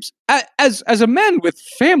 Meryl Streep's as a man with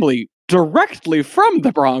family directly from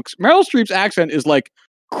the Bronx. Meryl Streep's accent is like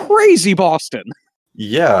crazy Boston.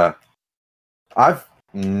 Yeah, I've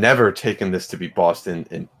never taken this to be Boston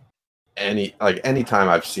in any time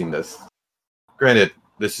I've seen this. Granted,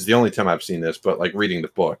 this is the only time I've seen this, but like reading the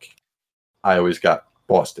book, I always got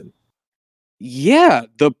Boston. Yeah,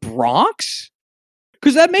 the Bronx?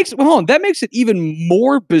 Because that makes it even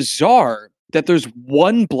more bizarre that there's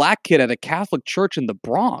one black kid at a Catholic church in the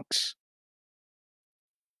Bronx.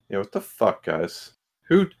 Yeah, what the fuck, guys?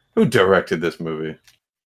 Who directed this movie?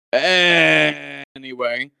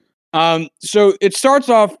 Anyway, so it starts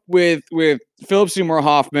off with Philip Seymour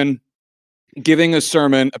Hoffman giving a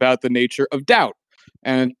sermon about the nature of doubt,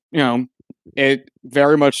 and it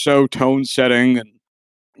very much so tone setting and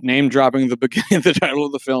name dropping the beginning of the title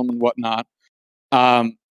of the film and whatnot.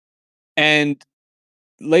 And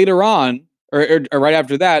later on, or right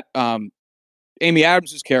after that, Amy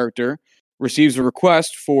Adams' character receives a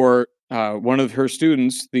request for one of her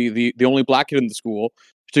students, the only black kid in the school,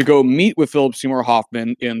 to go meet with Philip Seymour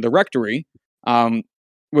Hoffman in the rectory,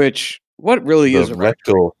 which what really is a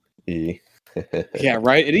rectal E. Yeah,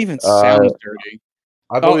 right. It even sounds dirty.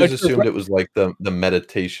 I've always assumed it was like the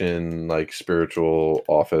meditation, like spiritual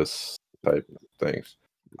office type things.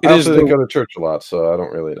 I also didn't go to church a lot, so I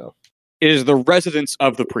don't really know. It is the residence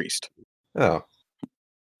of the priest. Oh,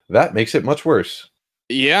 that makes it much worse.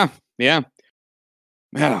 Yeah.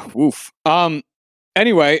 Woof.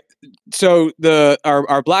 Anyway, so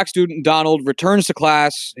our black student Donald returns to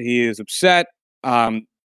class. He is upset.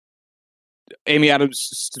 Amy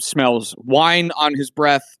Adams smells wine on his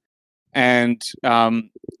breath, and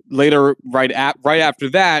later, right after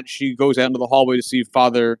that, she goes out into the hallway to see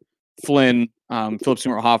Father Flynn, Philip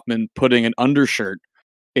Seymour Hoffman, putting an undershirt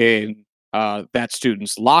in that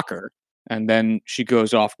student's locker, and then she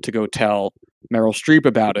goes off to go tell Meryl Streep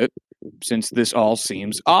about it, since this all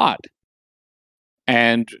seems odd.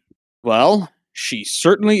 And, well, she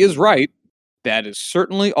certainly is right. That is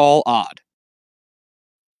certainly all odd.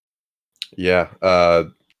 Yeah, I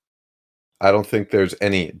don't think there's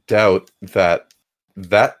any doubt that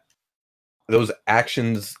those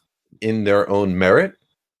actions in their own merit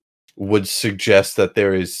would suggest that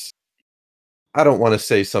there is, I don't want to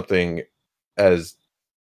say something as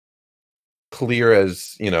clear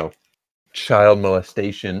as, child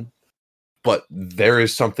molestation, but there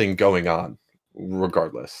is something going on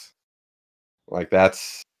regardless. Like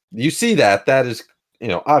you see that is,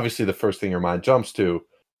 obviously the first thing your mind jumps to,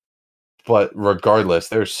 but regardless,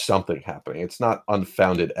 there's something happening. It's not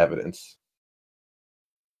unfounded evidence.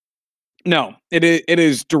 No, it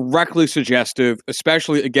is directly suggestive,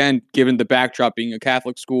 especially, again, given the backdrop being a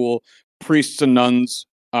Catholic school, priests and nuns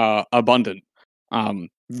abundant.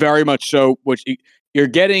 Very much so, which you're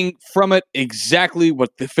getting from it exactly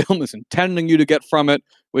what the film is intending you to get from it,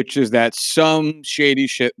 which is that some shady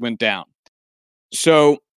shit went down.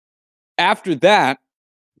 So after that,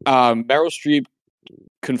 Meryl Streep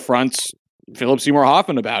confronts Philip Seymour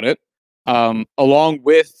Hoffman about it, along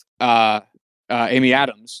with Amy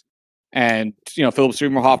Adams. And, Philip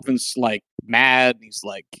Seymour Hoffman's like mad. He's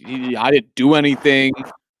like, I didn't do anything.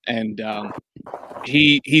 And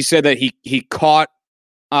he said that he caught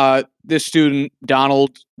this student,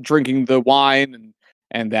 Donald, drinking the wine,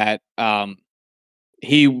 and that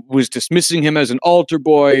he was dismissing him as an altar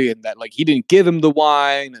boy, and that like he didn't give him the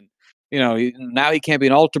wine, and now he can't be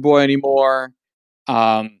an altar boy anymore.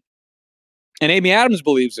 And Amy Adams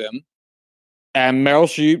believes him, and Meryl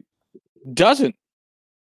Streep doesn't.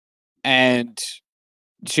 And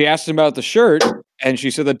she asked him about the shirt, and she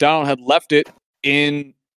said that Donald had left it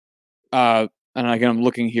in, and again, I'm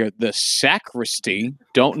looking here, the sacristy.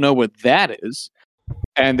 Don't know what that is.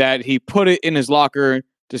 And that he put it in his locker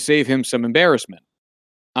to save him some embarrassment.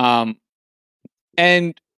 And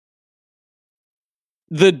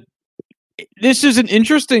this is an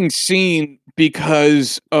interesting scene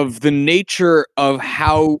because of the nature of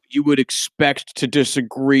how you would expect to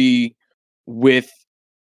disagree with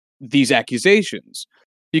these accusations,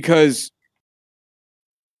 because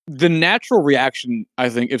the natural reaction, I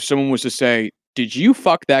think, if someone was to say, did you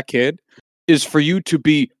fuck that kid, is for you to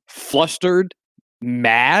be flustered,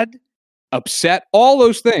 mad, upset, all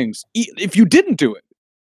those things. If you didn't do it,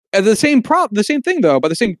 and the same thing though, by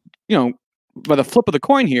the flip of the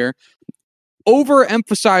coin here,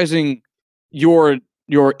 overemphasizing your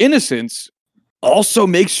innocence also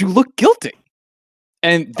makes you look guilty.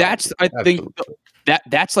 And that's, I think,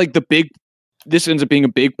 that's like the big this ends up being a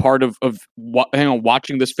big part of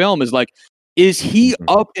watching this film is like, is he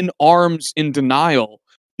up in arms in denial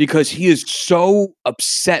because he is so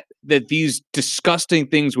upset that these disgusting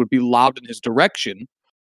things would be lobbed in his direction,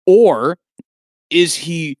 or is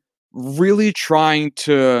he really trying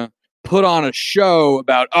to put on a show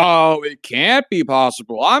about, oh, it can't be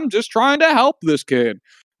possible, I'm just trying to help this kid,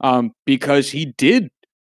 because he did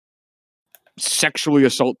sexually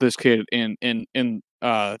assault this kid in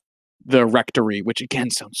the rectory, which again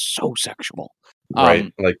sounds so sexual.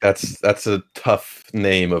 Right. Like that's a tough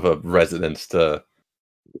name of a residence to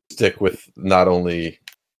stick with, not only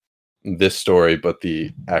this story but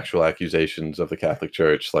the actual accusations of the Catholic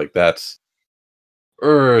Church. Like that's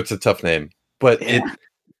it's a tough name. But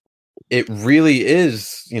it really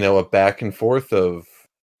is, a back and forth of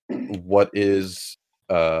what is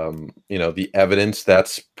the evidence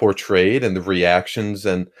that's portrayed and the reactions,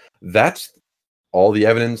 and that's all the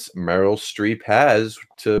evidence Meryl Streep has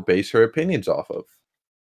to base her opinions off of.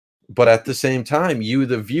 But at the same time, you,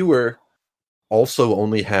 the viewer, also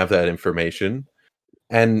only have that information.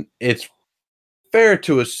 And it's fair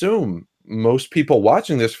to assume most people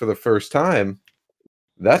watching this for the first time,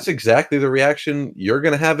 that's exactly the reaction you're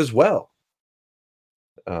going to have as well.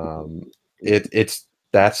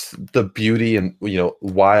 That's the beauty and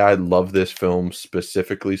why I love this film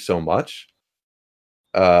specifically so much.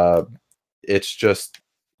 It's just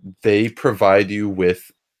they provide you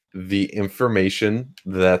with the information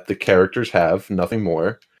that the characters have, nothing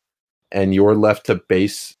more, and you're left to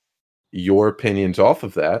base your opinions off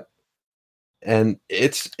of that. And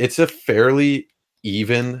it's a fairly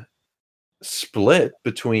even split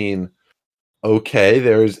between, okay,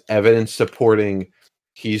 there's evidence supporting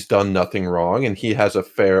he's done nothing wrong and he has a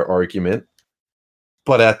fair argument,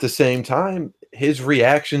 but at the same time, his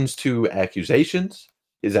reactions to accusations,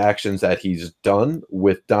 his actions that he's done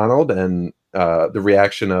with Donald, and the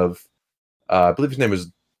reaction of, I believe his name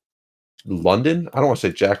is London. I don't want to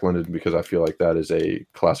say Jack London because I feel like that is a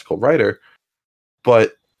classical writer,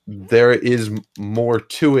 but there is more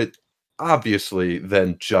to it, obviously,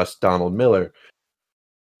 than just Donald Miller.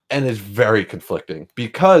 And it's very conflicting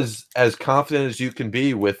because, as confident as you can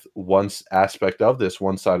be with one aspect of this,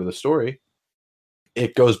 one side of the story,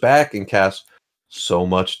 it goes back and casts so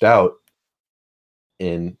much doubt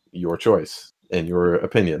in your choice, in your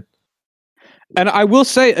opinion. And I will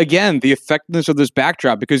say again, the effectiveness of this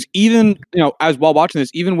backdrop, because even as while watching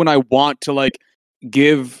this, even when I want to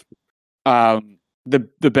give the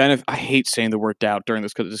benefit, I hate saying the word doubt during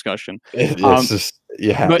this discussion. It's just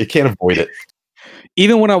you can't avoid it.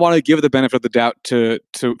 Even when I want to give the benefit of the doubt to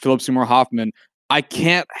Philip Seymour Hoffman, I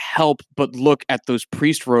can't help but look at those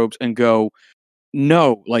priest robes and go,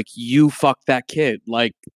 no, you fucked that kid.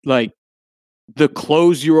 Like the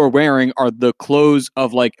clothes you are wearing are the clothes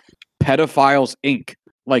of Pedophiles Inc.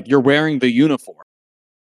 You're wearing the uniform.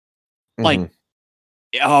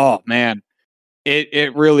 Oh man,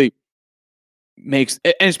 it really makes,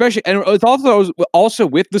 and especially, and it's also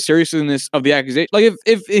with the seriousness of the accusation.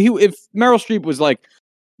 If Meryl Streep was like,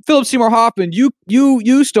 Philip Seymour Hoffman,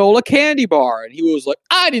 you stole a candy bar, and he was like,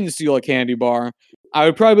 I didn't steal a candy bar, I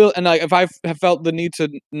would probably, and if I have felt the need to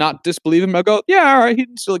not disbelieve him, I'd go, yeah, all right, he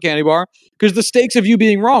didn't steal a candy bar, because the stakes of you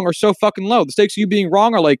being wrong are so fucking low. The stakes of you being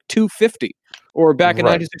wrong are $2.50, or back in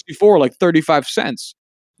 1964, 35 cents.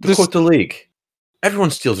 To quote the league, everyone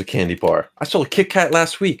steals a candy bar. I stole a Kit Kat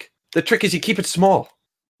last week. The trick is you keep it small.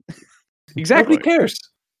 Exactly. Nobody cares.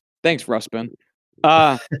 Thanks, Ruspin.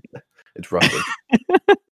 It's Ruspin.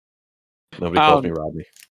 Nobody calls me Rodney.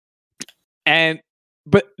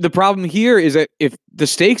 But the problem here is that if the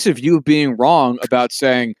stakes of you being wrong about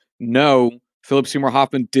saying, no, Philip Seymour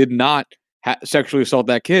Hoffman did not sexually assault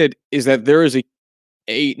that kid, is that there is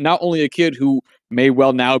a not only a kid who may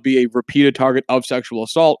well now be a repeated target of sexual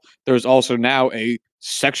assault, there's also now a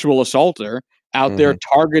sexual assaulter out there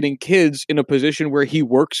targeting kids in a position where he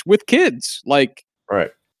works with kids.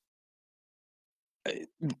 Right.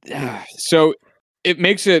 So it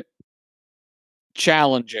makes it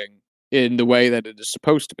challenging in the way that it is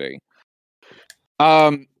supposed to be.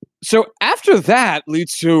 So after that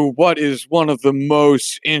leads to what is one of the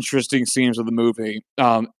most interesting scenes of the movie.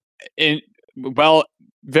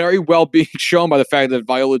 Very well being shown by the fact that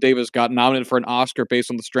Viola Davis got nominated for an Oscar based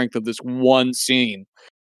on the strength of this one scene.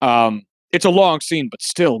 It's a long scene, but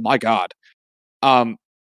still, my God. Meryl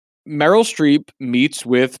Streep meets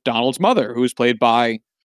with Donald's mother, who is played by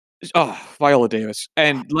Viola Davis.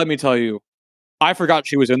 And let me tell you, I forgot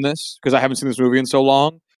she was in this because I haven't seen this movie in so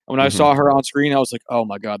long. And when I saw her on screen, I was like, oh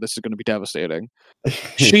my God, this is going to be devastating.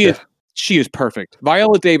 She is perfect.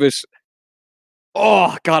 Viola Davis.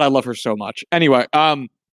 Oh God, I love her so much. Anyway,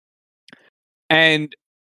 And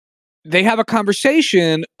they have a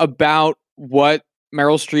conversation about what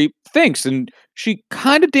Meryl Streep thinks, and she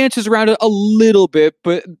kind of dances around it a little bit,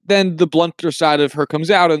 but then the blunter side of her comes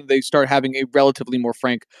out, and they start having a relatively more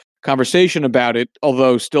frank conversation about it,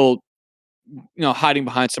 although still, hiding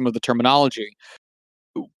behind some of the terminology.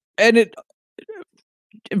 And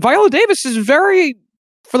Viola Davis is very,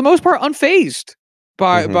 for the most part, unfazed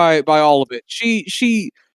by Mhm. by all of it.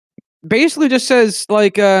 She basically just says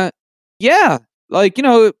like, yeah, like,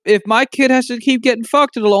 if my kid has to keep getting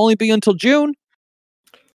fucked, it'll only be until June.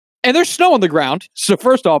 And there's snow on the ground. So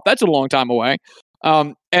first off, that's a long time away.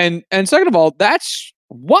 And second of all, that's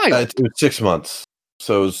wild. It was 6 months,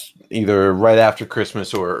 so it was either right after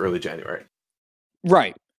Christmas or early January.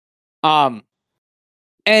 Right.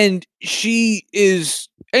 And she is,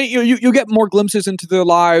 and, you get more glimpses into their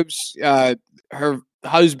lives. Her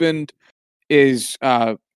husband is,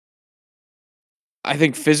 I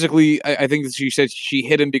think physically, I think that she said she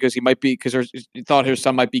hit him because because she thought her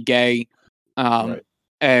son might be gay. Right.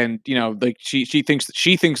 And like she thinks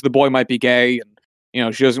the boy might be gay,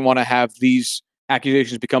 and she doesn't want to have these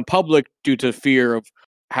accusations become public due to fear of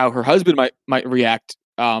how her husband might react,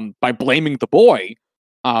 by blaming the boy.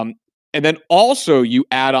 And then also you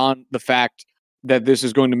add on the fact that this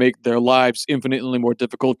is going to make their lives infinitely more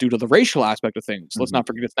difficult due to the racial aspect of things. Let's not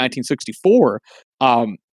forget it's 1964.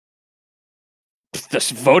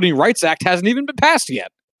 This Voting Rights Act hasn't even been passed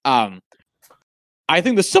yet. I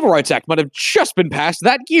think the Civil Rights Act might have just been passed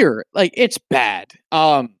that year. Like, it's bad.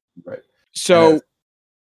 Right. So,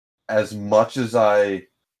 as much as I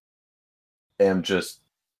am just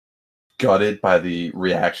gutted by the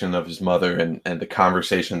reaction of his mother and the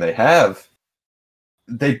conversation they have,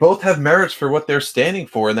 they both have merits for what they're standing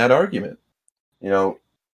for in that argument.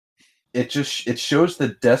 It shows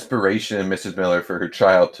the desperation in Mrs. Miller for her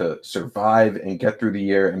child to survive and get through the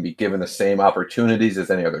year and be given the same opportunities as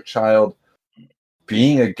any other child.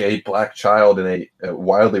 Being a gay black child in a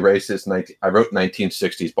wildly racist I wrote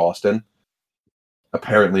 1960s Boston.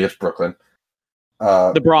 Apparently, it's Brooklyn.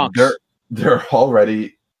 The Bronx. They're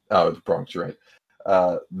already. Oh, the Bronx. You're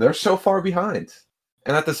right. They're so far behind,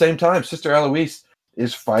 and at the same time, Sister Eloise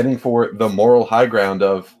is fighting for the moral high ground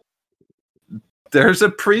of. There's a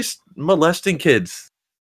priest molesting kids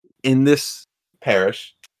in this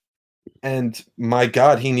parish, and my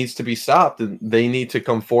God, he needs to be stopped, and they need to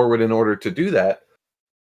come forward in order to do that.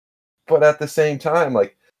 But at the same time,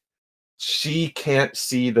 like, she can't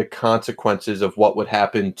see the consequences of what would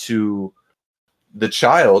happen to the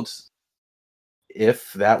child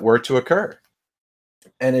if that were to occur.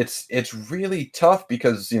 And it's really tough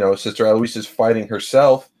because, Sister Eloise is fighting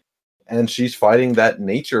herself, and she's fighting that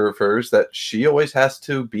nature of hers that she always has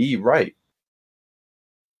to be right.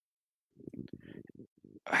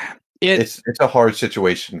 It's a hard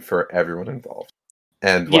situation for everyone involved.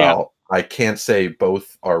 And while I can't say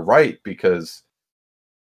both are right because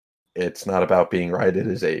it's not about being right, it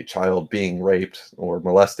is a child being raped or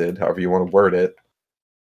molested, however you want to word it.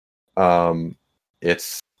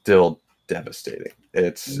 It's still devastating.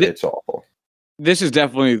 It's awful. This is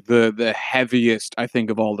definitely the heaviest, I think,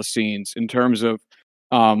 of all the scenes in terms of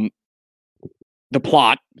the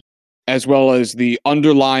plot, as well as the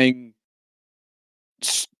underlying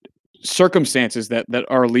circumstances that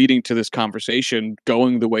are leading to this conversation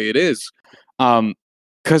going the way it is.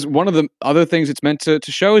 Because one of the other things it's meant to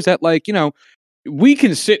show is that, like, we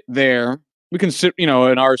can sit there,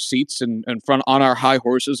 in our seats and front on our high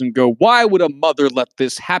horses and go, why would a mother let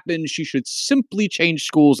this happen? She should simply change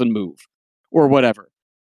schools and move, or whatever.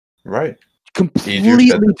 Right.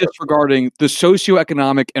 Completely disregarding the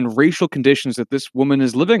socioeconomic and racial conditions that this woman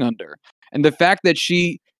is living under. And the fact that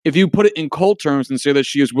if you put it in cold terms and say that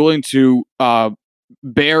she is willing to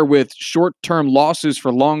bear with short-term losses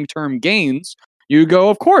for long-term gains, you go,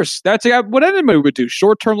 of course, that's what anybody would do.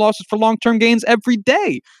 Short-term losses for long-term gains every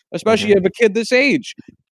day, especially if you have a kid this age.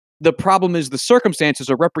 The problem is the circumstances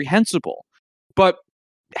are reprehensible. But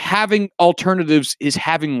having alternatives is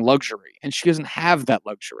having luxury, and she doesn't have that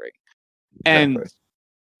luxury. And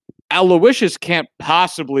Aloysius can't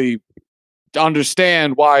possibly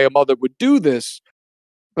understand why a mother would do this,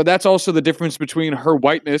 but that's also the difference between her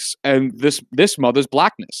whiteness and this mother's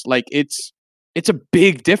blackness. Like, it's a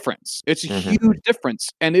big difference. It's a huge difference,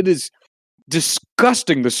 and it is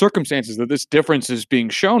disgusting the circumstances that this difference is being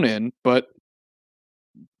shown in, but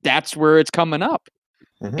that's where it's coming up.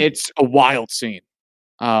 It's a wild scene.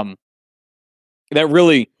 That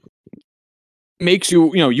really makes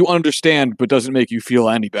you understand, but doesn't make you feel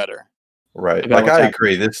any better. Right. Like, I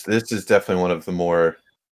agree. This is definitely one of the more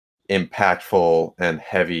impactful and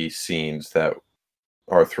heavy scenes that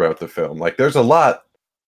are throughout the film. Like, there's a lot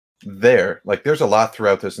there. Like, there's a lot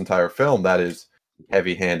throughout this entire film that is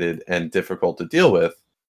heavy-handed and difficult to deal with.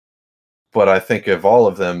 But I think of all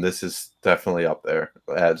of them, this is definitely up there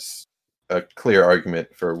as a clear argument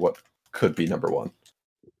for what could be number one.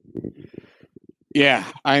 Yeah,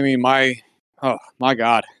 I mean, oh my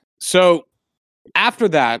God. So after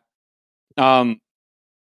that,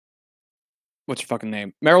 what's her fucking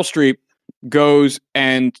name? Meryl Streep goes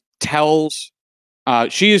and tells.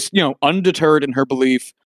 She is, undeterred in her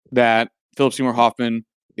belief that Philip Seymour Hoffman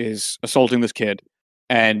is assaulting this kid,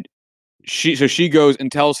 and she goes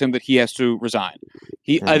and tells him that he has to resign.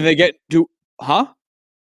 And they get to, huh?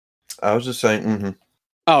 I was just saying. Mm-hmm.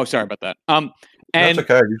 Oh, sorry about that. And that's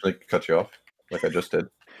okay. I usually cut you off, like I just did.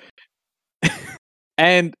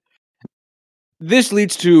 And this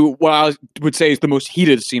leads to what I would say is the most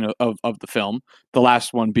heated scene of the film. The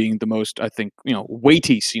last one being the most, I think,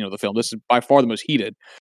 weighty scene of the film. This is by far the most heated.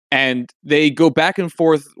 And they go back and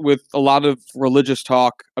forth with a lot of religious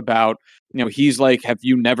talk about, he's like, have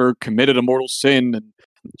you never committed a mortal sin? And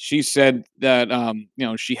she said that,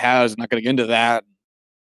 she has. I'm not going to get into that.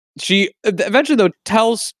 She eventually, though,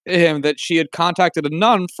 tells him that she had contacted a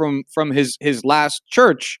nun from his last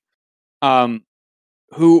church,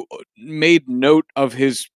 who made note of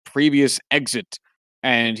his previous exit.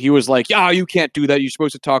 And he was like, yeah, you can't do that. You're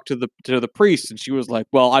supposed to talk to the priest. And she was like,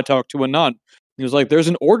 well, I talked to a nun. He was like, there's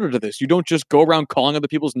an order to this. You don't just go around calling other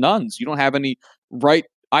people's nuns. You don't have any right.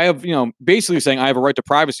 I have, basically saying I have a right to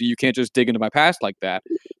privacy. You can't just dig into my past like that.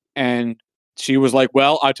 And she was like,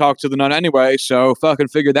 well, I talked to the nun anyway, so fucking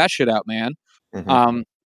figure that shit out, man. Mm-hmm.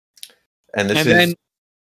 And this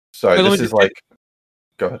is like,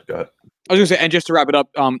 go ahead. I was going to say, and just to wrap it up,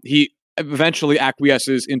 he eventually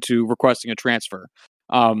acquiesces into requesting a transfer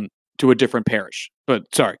to a different parish. But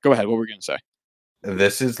sorry, go ahead. What were you going to say?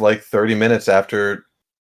 This is like 30 minutes after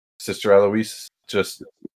Sister Eloise just,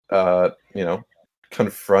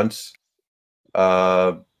 confronts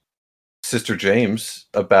Sister James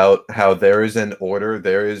about how there is an order,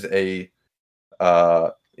 there is a,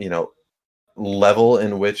 level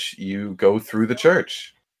in which you go through the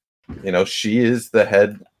church. She is the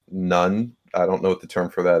head nun. I don't know what the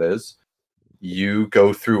term for that is. You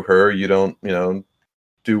go through her. You don't,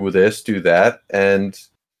 do this, do that. And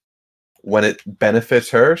when it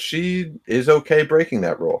benefits her, she is okay breaking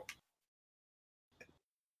that rule.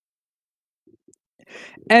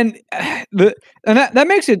 And that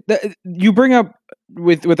makes it. You bring up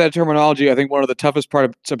with that terminology. I think one of the toughest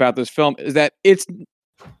parts about this film is that it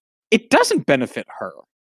doesn't benefit her.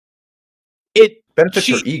 It benefits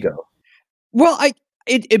her ego. Well,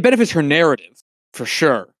 it benefits her narrative for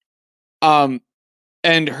sure, and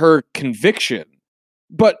her conviction.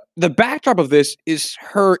 But the backdrop of this is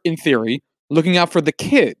her, in theory, looking out for the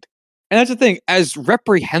kid. And that's the thing. As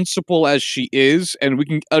reprehensible as she is, and we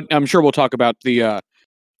can, I'm sure we'll talk about the,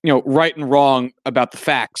 right and wrong about the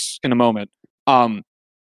facts in a moment.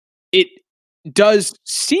 It does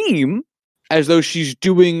seem as though she's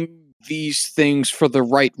doing these things for the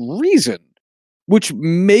right reason, which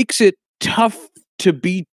makes it tough to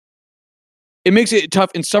be. It makes it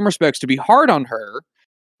tough in some respects to be hard on her,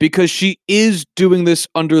 because she is doing this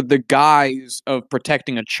under the guise of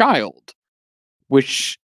protecting a child,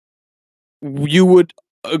 which you would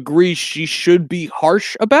agree she should be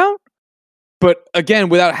harsh about. But again,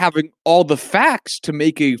 without having all the facts to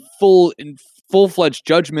make a full-fledged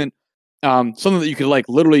judgment, something that you could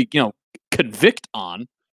literally, convict on,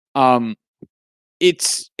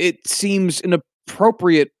 it seems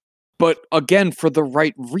inappropriate, but again, for the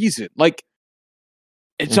right reason.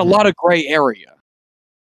 It's a lot of gray area.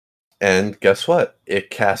 And guess what? It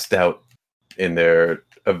cast doubt in their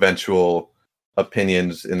eventual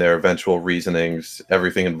opinions, in their eventual reasonings,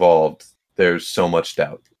 everything involved. There's so much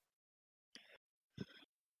doubt.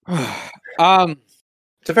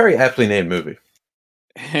 It's a very aptly named movie.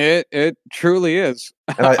 It truly is.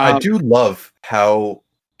 And I do love how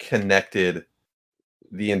connected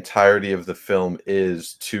the entirety of the film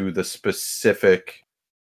is to the specific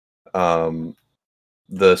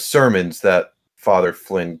the sermons that Father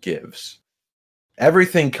Flynn gives.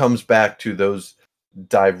 Everything comes back to those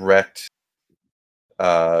direct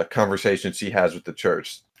conversations he has with the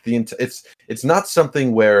church. It's not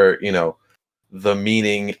something where, the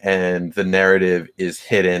meaning and the narrative is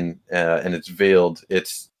hidden and it's veiled.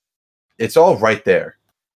 It's all right there.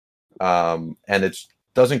 And it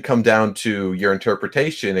doesn't come down to your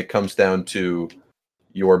interpretation. It comes down to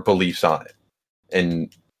your beliefs on it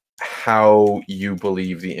and how you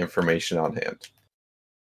believe the information on hand.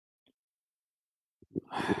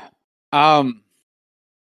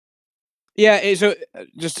 Yeah, so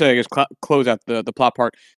just to, I guess, close out the plot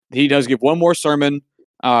part, he does give one more sermon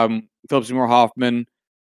Philip Seymour Hoffman,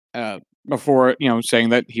 before saying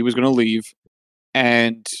that he was going to leave,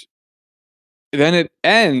 and then it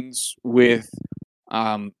ends with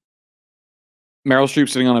Meryl Streep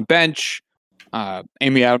sitting on a bench.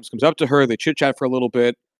 Amy Adams comes up to her. They chit chat for a little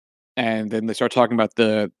bit, and then they start talking about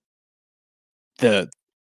the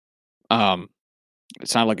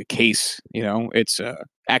it's not like a case, it's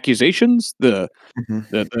accusations, the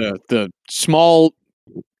small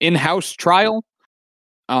in-house trial,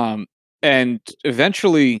 and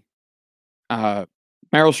eventually Meryl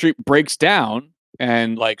Streep breaks down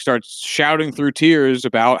and starts shouting through tears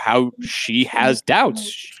about how she has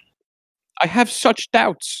doubts. I have such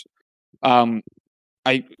doubts. God,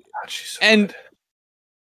 she's so and good.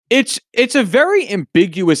 it's a very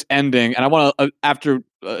ambiguous ending, and I want to after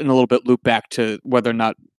in a little bit loop back to whether or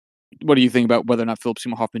not what do you think about whether or not Philip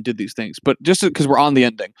Seymour Hoffman did these things. But just because we're on the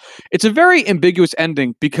ending, it's a very ambiguous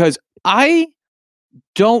ending because I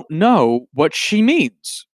don't know what she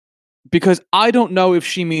means. Because I don't know if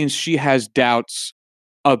she means she has doubts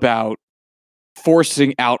about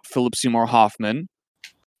forcing out Philip Seymour Hoffman,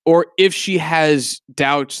 or if she has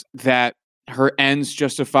doubts that her ends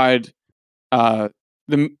justified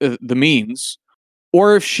the means,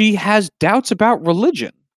 or if she has doubts about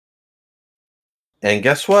religion. And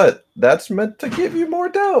guess what? That's meant to give you more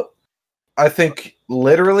doubt. I think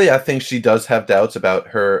she does have doubts about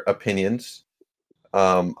her opinions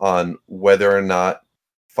on whether or not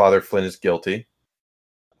Father Flynn is guilty.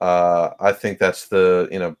 I think that's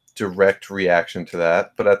the direct reaction to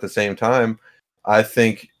that. But at the same time, I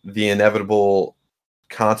think the inevitable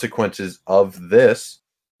consequences of this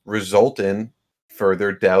result in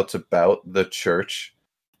further doubts about the church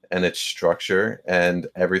and its structure and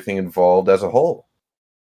everything involved as a whole.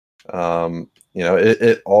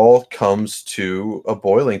 It all comes to a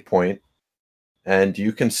boiling point, and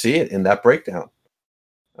you can see it in that breakdown.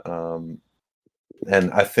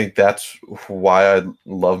 And I think that's why I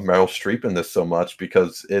love Meryl Streep in this so much,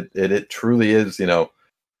 because it truly is,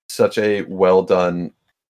 such a well done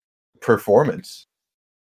performance.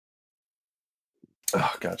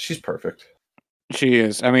 Oh God, she's perfect. She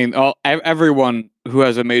is. I mean, everyone who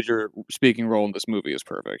has a major speaking role in this movie is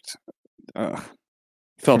perfect.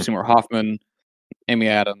 Philip Seymour Hoffman, Amy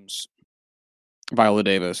Adams, Viola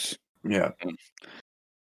Davis. Yeah.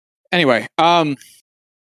 Anyway,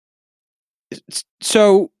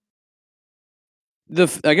 so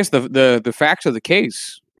I guess the facts of the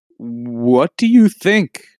case. What do you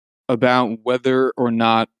think about whether or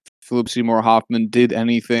not Philip Seymour Hoffman did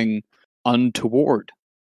anything untoward?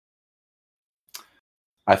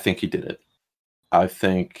 I think he did it. I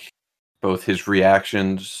think both his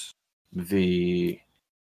reactions, the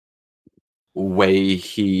way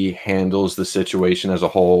he handles the situation as a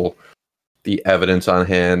whole, the evidence on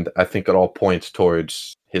hand, I think it all points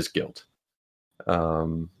towards his guilt.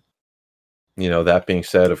 That being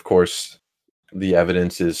said, of course, the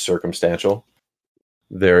evidence is circumstantial.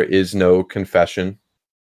 There is no confession.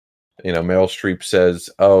 Meryl Streep says,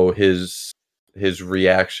 "Oh, his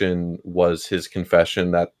reaction was his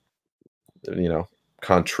confession." That,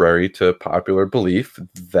 contrary to popular belief,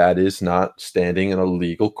 that is not standing in a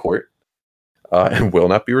legal court and will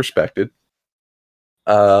not be respected.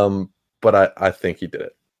 But I think he did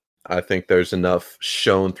it. I think there's enough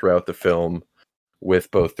shown throughout the film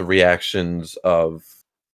with both the reactions of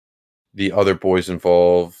the other boys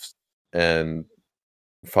involved and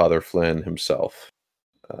Father Flynn himself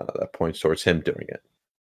that points towards him doing it.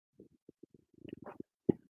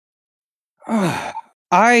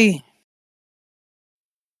 I'm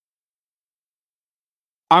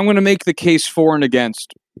going to make the case for and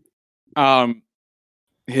against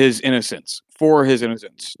his innocence,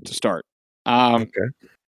 to start. Okay.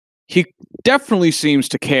 He definitely seems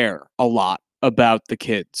to care a lot about the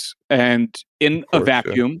kids, and in a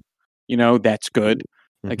vacuum, that's good.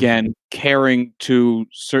 Mm-hmm. Again, caring to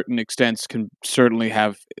certain extents can certainly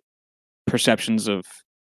have perceptions of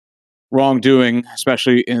wrongdoing,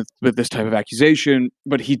 especially with this type of accusation,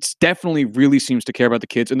 but he definitely really seems to care about the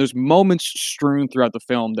kids, and there's moments strewn throughout the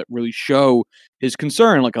film that really show his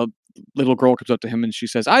concern. Like a little girl comes up to him and she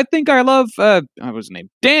says, "I think I love what was his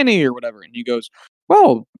name, Danny or whatever," and he goes,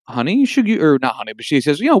 "Well, honey, or not honey," but she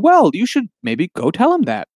says, "Well, you should maybe go tell him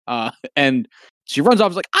that," and she runs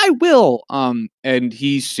off, like, "I will," and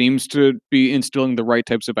he seems to be instilling the right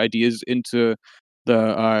types of ideas into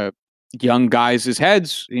the young guys'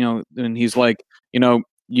 heads, and he's like,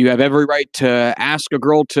 "You have every right to ask a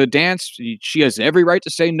girl to dance. She has every right to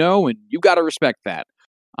say no, and you got to respect that."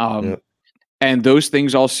 And those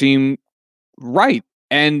things all seem right.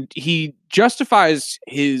 And he justifies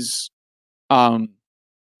his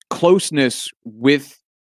closeness with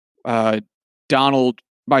Donald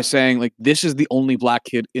by saying, like, this is the only black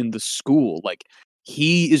kid in the school. Like,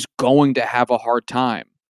 he is going to have a hard time.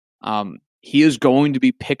 He is going to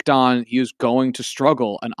be picked on. He is going to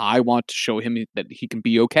struggle, and I want to show him that he can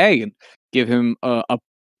be okay and give him a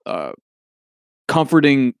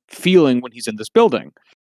comforting feeling when he's in this building.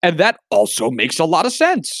 And that also makes a lot of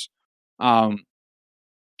sense.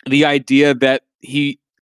 The idea that he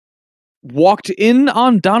walked in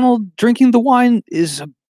on Donald drinking the wine is a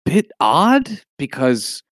bit odd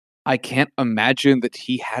because I can't imagine that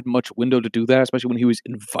he had much window to do that, especially when he was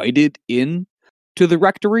invited in to the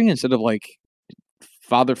rectory instead of like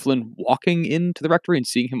Father Flynn walking into the rectory and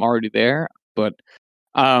seeing him already there. But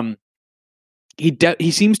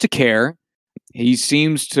he seems to care. He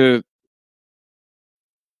seems to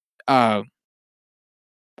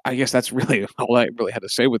I guess that's really all I really had to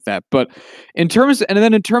say with that. But in terms of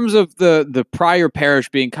the prior parish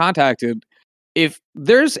being contacted, if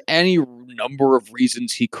there's any number of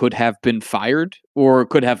reasons he could have been fired or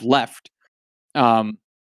could have left,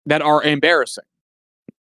 that are embarrassing.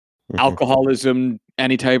 Alcoholism,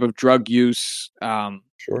 any type of drug use,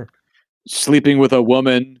 Sure. sleeping with a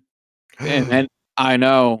woman, and I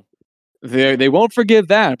know they won't forgive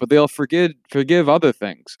that, but they'll forgive other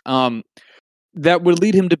things. That would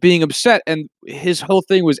lead him to being upset, and his whole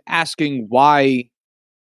thing was asking why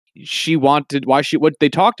what they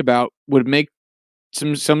talked about would make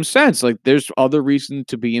some sense. Like, there's other reason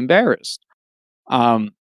to be embarrassed.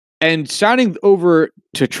 And signing over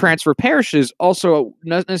to transfer parishes also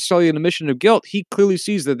not necessarily an admission of guilt. He clearly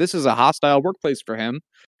sees that this is a hostile workplace for him,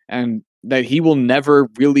 and that he will never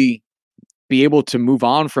really be able to move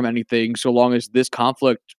on from anything so long as this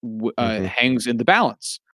conflict hangs in the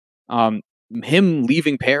balance. Him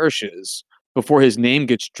leaving parishes before his name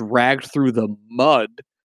gets dragged through the mud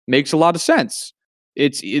makes a lot of sense.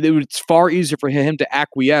 It's far easier for him to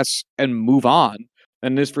acquiesce and move on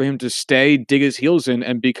than it is for him to stay, dig his heels in,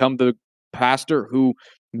 and become the pastor who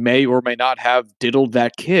may or may not have diddled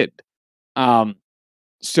that kid.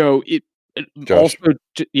 So it Josh. also,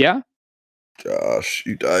 yeah, Josh,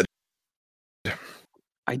 you died.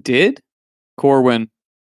 I did. Corwin.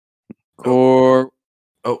 Oh.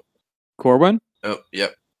 Corwin? Oh,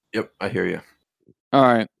 yep. I hear you. All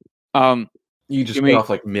right. You just got off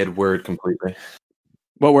like mid-word completely.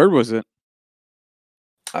 What word was it?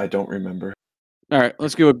 I don't remember. All right,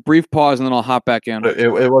 let's give a brief pause and then I'll hop back in.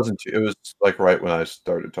 It wasn't. It was like right when I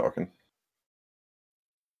started talking.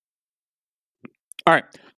 All right.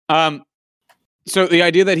 So the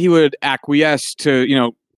idea that he would acquiesce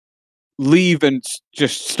to, leave and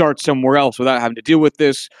just start somewhere else without having to deal with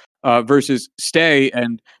this, versus stay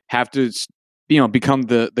and have to, become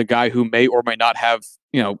the guy who may or may not have,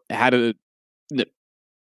 had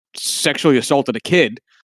sexually assaulted a kid,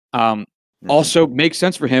 also makes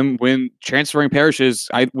sense for him when transferring parishes,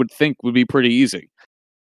 I would think would be pretty easy.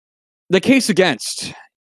 The case against,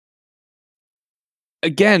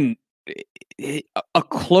 again, a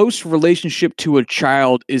close relationship to a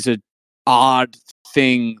child is an odd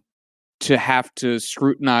thing to have to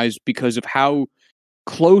scrutinize because of how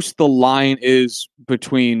close the line is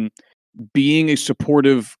between being a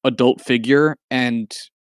supportive adult figure and,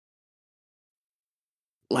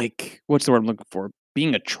 like, what's the word I'm looking for?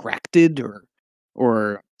 Being attracted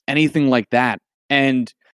or anything like that.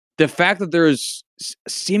 And the fact that there is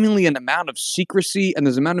seemingly an amount of secrecy and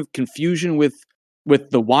there's an amount of confusion with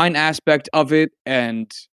the wine aspect of it,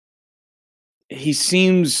 and he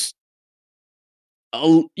seems,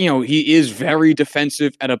 he is very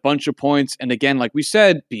defensive at a bunch of points. And again, like we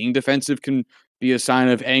said, being defensive can be a sign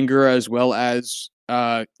of anger as well as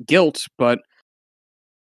guilt, but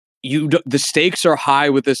the stakes are high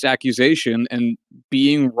with this accusation, and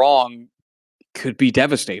being wrong could be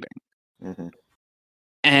devastating. Mm-hmm.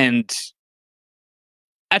 And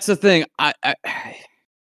that's the thing.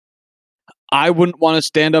 I wouldn't want to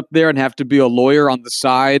stand up there and have to be a lawyer on the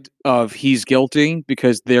side of he's guilty,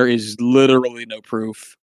 because there is literally no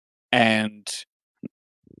proof. And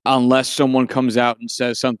unless someone comes out and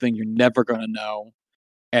says something, you're never going to know.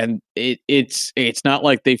 And it's not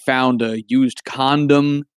like they found a used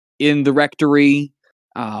condom in the rectory.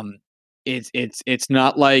 It's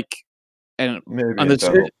not like, and Maybe on in the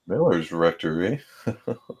Donald Miller's rectory.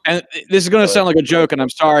 and this is going to sound like a joke, and I'm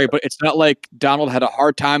sorry, but it's not like Donald had a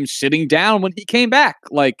hard time sitting down when he came back.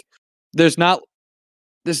 Like, there's not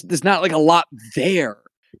like a lot there.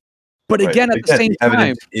 But again, at the same time,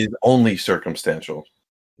 evidence is only circumstantial.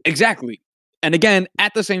 Exactly. And again,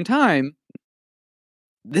 at the same time,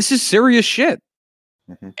 this is serious shit.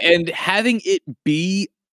 Mm-hmm. And having it be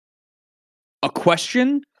a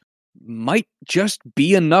question might just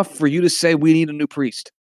be enough for you to say we need a new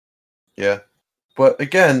priest. Yeah. But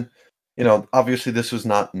again, obviously this was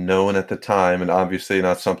not known at the time, and obviously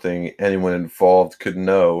not something anyone involved could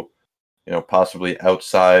know, possibly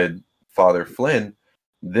outside Father Flynn.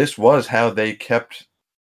 This was how they kept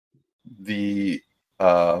the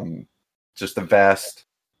just the vast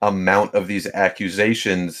amount of these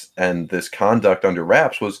accusations and this conduct under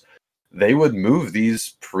wraps. Was they would move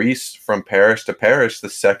these priests from parish to parish the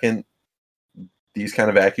second these kind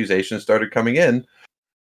of accusations started coming in,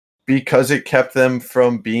 because it kept them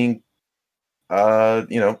from being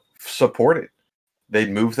supported. They'd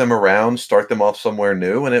move them around, start them off somewhere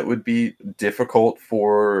new, and it would be difficult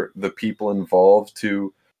for the people involved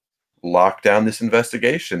to lock down this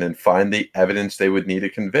investigation and find the evidence they would need to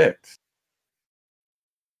convict.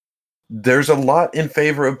 There's a lot in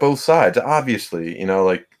favor of both sides, obviously.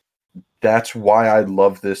 That's why I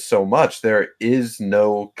love this so much. There is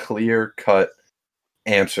no clear-cut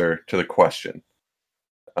answer to the question.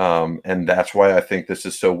 And that's why I think this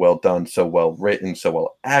is so well done, so well written, so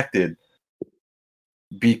well acted,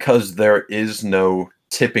 because there is no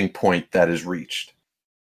tipping point that is reached.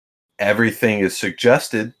 Everything is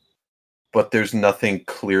suggested, but there's nothing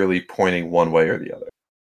clearly pointing one way or the other.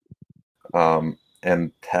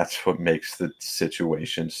 And that's what makes the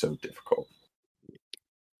situation so difficult.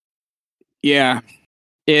 Yeah.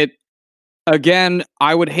 Again,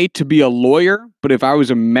 I would hate to be a lawyer, but if I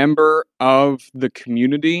was a member of the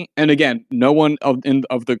community, and again, no one of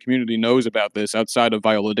the community knows about this outside of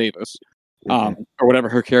Viola Davis, or whatever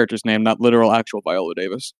her character's name, not literal actual Viola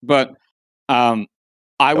Davis. But I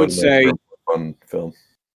would say, fun film.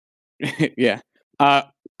 Yeah,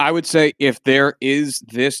 I would say if there is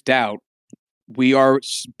this doubt, we are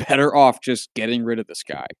better off just getting rid of this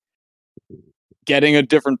guy. Getting a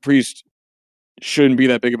different priest shouldn't be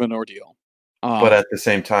that big of an ordeal. But at the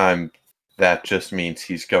same time, that just means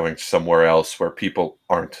he's going somewhere else where people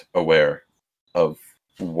aren't aware of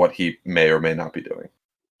what he may or may not be doing.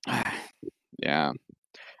 Yeah.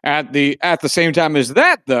 At the same time as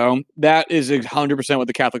that, though, that is 100% what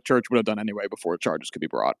the Catholic Church would have done anyway before charges could be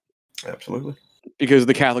brought. Absolutely. Because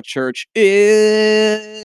the Catholic Church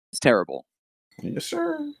is terrible. Yes,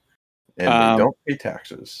 sir. And they don't pay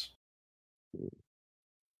taxes.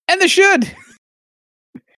 And they should.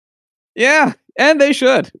 Yeah, and they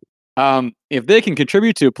should. If they can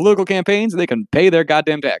contribute to political campaigns, they can pay their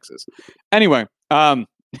goddamn taxes. Anyway,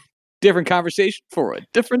 different conversation for a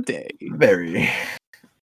different day. Very.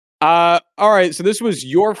 All right, so this was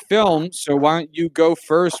your film, so why don't you go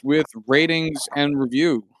first with ratings and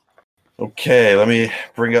review? Okay, let me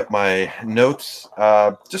bring up my notes.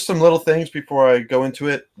 Just some little things before I go into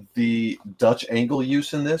it. The Dutch angle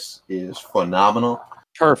use in this is phenomenal.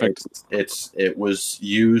 Perfect. It was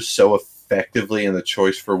used so effectively, and the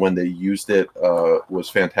choice for when they used it was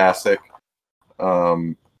fantastic.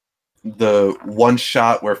 The one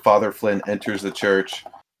shot where Father Flynn enters the church,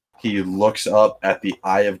 he looks up at the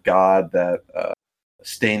eye of God, that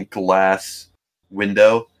stained glass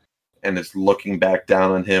window, and is looking back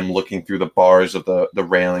down on him, looking through the bars of the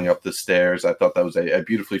railing up the stairs. I thought that was a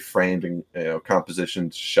beautifully framed and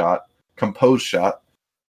composed shot.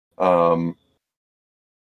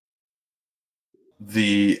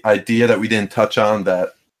 The idea that we didn't touch on, that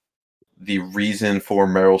the reason for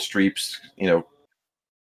Meryl Streep's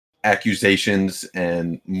accusations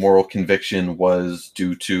and moral conviction was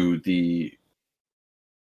due to the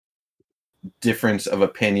difference of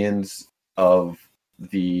opinions of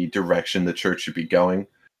the direction the church should be going.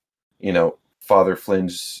 Father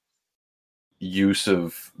Flynn's use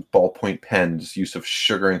of ballpoint pens, use of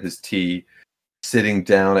sugar in his tea, sitting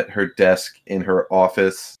down at her desk in her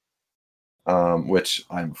office, which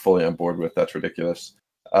I'm fully on board with. That's ridiculous.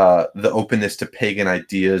 The openness to pagan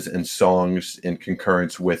ideas and songs in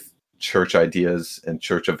concurrence with church ideas and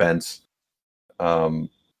church events. There's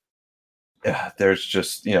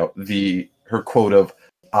just, her quote of,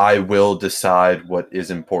 "I will decide what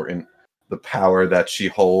is important," the power that she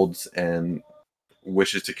holds and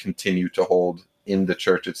wishes to continue to hold in the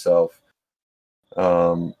church itself.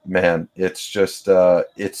 Man, it's just,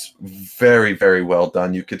 it's very, very well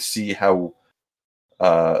done. You could see how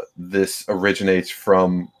this originates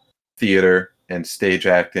from theater and stage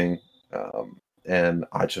acting, and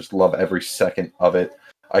I just love every second of it.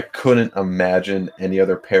 I couldn't imagine any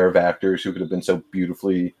other pair of actors who could have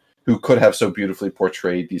so beautifully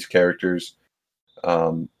portrayed these characters.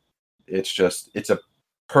 It's a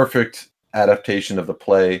perfect adaptation of the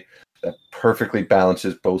play that perfectly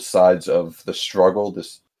balances both sides of the struggle.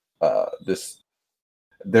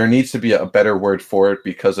 There needs to be a better word for it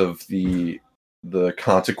because of the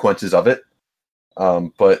consequences of it.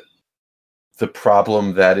 But the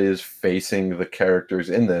problem that is facing the characters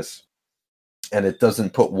in this and it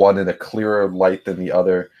doesn't put one in a clearer light than the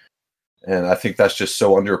other. And I think that's just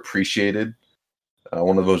so underappreciated.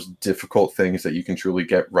 One of those difficult things that you can truly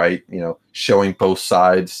get right, showing both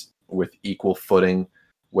sides with equal footing,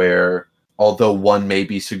 where although one may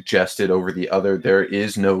be suggested over the other, there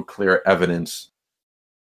is no clear evidence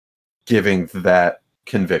giving that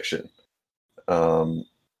conviction.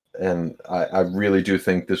 And I really do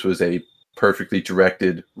think this was a perfectly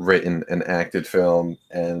directed, written, and acted film.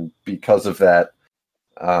 And because of that,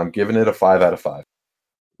 I'm giving it a 5 out of 5.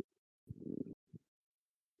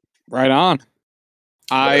 Right on.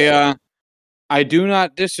 I do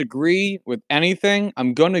not disagree with anything.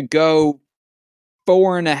 I'm gonna go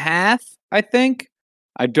 4.5. I think.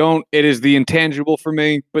 It is the intangible for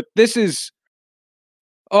me, but this is.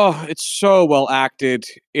 Oh, it's so well acted.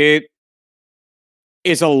 It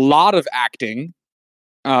is a lot of acting,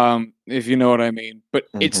 if you know what I mean. But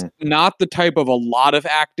it's not the type of a lot of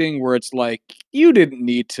acting where it's like you didn't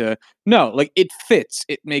need to. No, like it fits.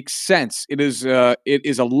 It makes sense. It is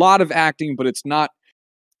a lot of acting, but it's not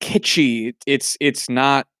kitschy. It's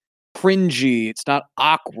not cringy. It's not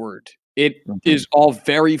awkward. It is all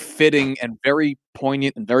very fitting and very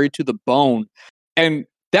poignant and very to the bone. And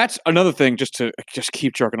that's another thing, just to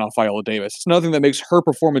keep jerking off Viola Davis. It's another thing that makes her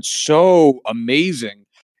performance so amazing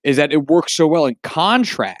is that it works so well in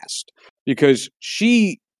contrast because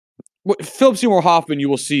Philip Seymour Hoffman, you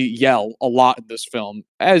will see yell a lot in this film,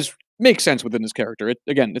 as makes sense within his character.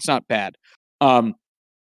 It's not bad. And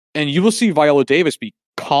you will see Viola Davis be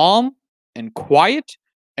calm and quiet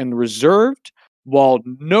and reserved while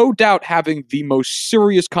no doubt having the most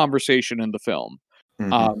serious conversation in the film.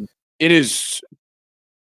 It is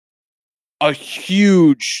a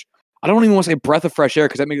huge, I don't even want to say breath of fresh air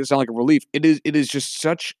because that makes it sound like a relief. It is just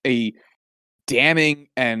such a damning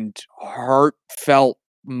and heartfelt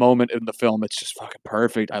moment in the film. It's just fucking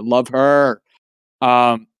perfect. I love her.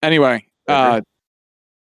 Anyway,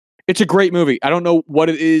 it's a great movie. I don't know what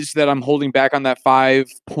it is that I'm holding back on that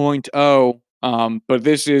 5.0. But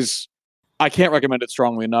this is, I can't recommend it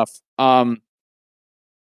strongly enough.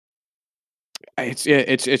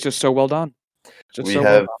 It's just so well done. We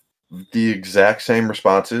have the exact same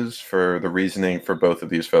responses for the reasoning for both of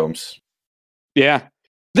these films. Yeah.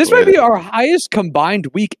 This might be our highest combined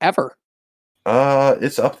week ever.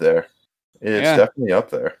 It's up there. It's definitely up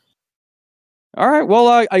there. All right. Well,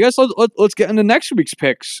 I guess let's get into next week's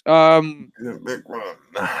picks. You didn't pick one.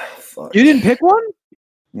 You didn't pick one?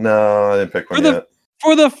 No, I didn't pick one yet.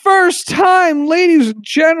 For the first time, ladies and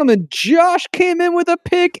gentlemen, Josh came in with a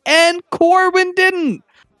pick and Corbin didn't.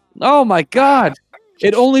 Oh my God.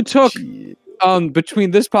 It only took between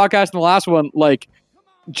this podcast and the last one, like,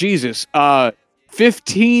 Jesus,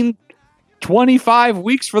 15, 25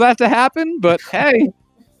 weeks for that to happen. But hey,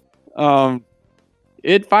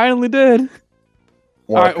 it finally did.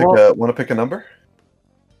 Want to pick a number?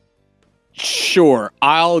 Sure.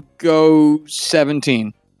 I'll go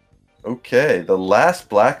 17. Okay. The Last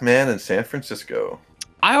Black Man in San Francisco.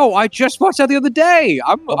 Oh, I just watched that the other day.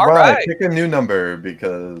 All right. Pick a new number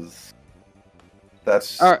because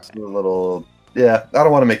that's a little. Yeah, I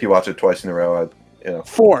don't want to make you watch it twice in a row.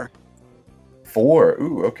 4. 4.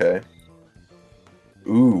 Ooh, okay.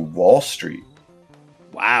 Ooh, Wall Street.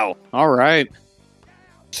 Wow. All right.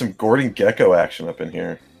 Some Gordon Gekko action up in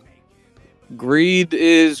here. Greed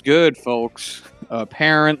is good, folks.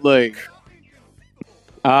 Apparently.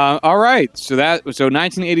 All right. So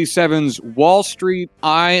 1987's Wall Street.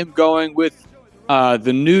 I am going with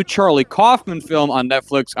the new Charlie Kaufman film on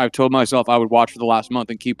Netflix. I've told myself I would watch for the last month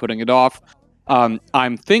and keep putting it off.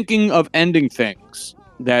 I'm thinking of Ending Things.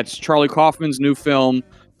 That's Charlie Kaufman's new film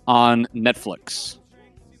on Netflix.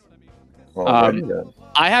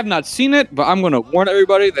 I have not seen it, but I'm going to warn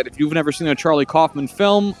everybody that if you've never seen a Charlie Kaufman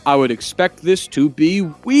film, I would expect this to be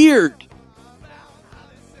weird.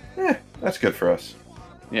 That's good for us.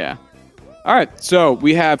 Yeah. All right, so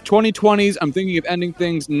we have 2020's I'm Thinking of Ending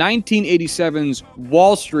Things, 1987's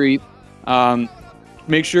Wall Street.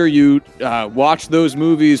 Make sure you watch those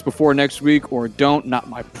movies before next week or don't. Not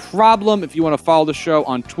my problem. If you want to follow the show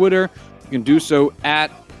on Twitter, you can do so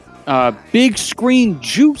at Big Screen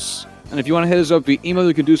Juice. And if you want to hit us up via email,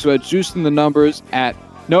 you can do so at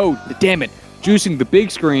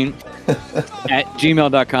juicingthebigscreen at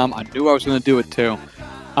gmail.com. I knew I was going to do it too.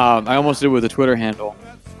 I almost did it with a Twitter handle.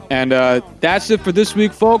 And that's it for this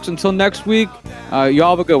week, folks. Until next week, y'all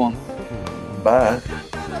have a good one. Bye.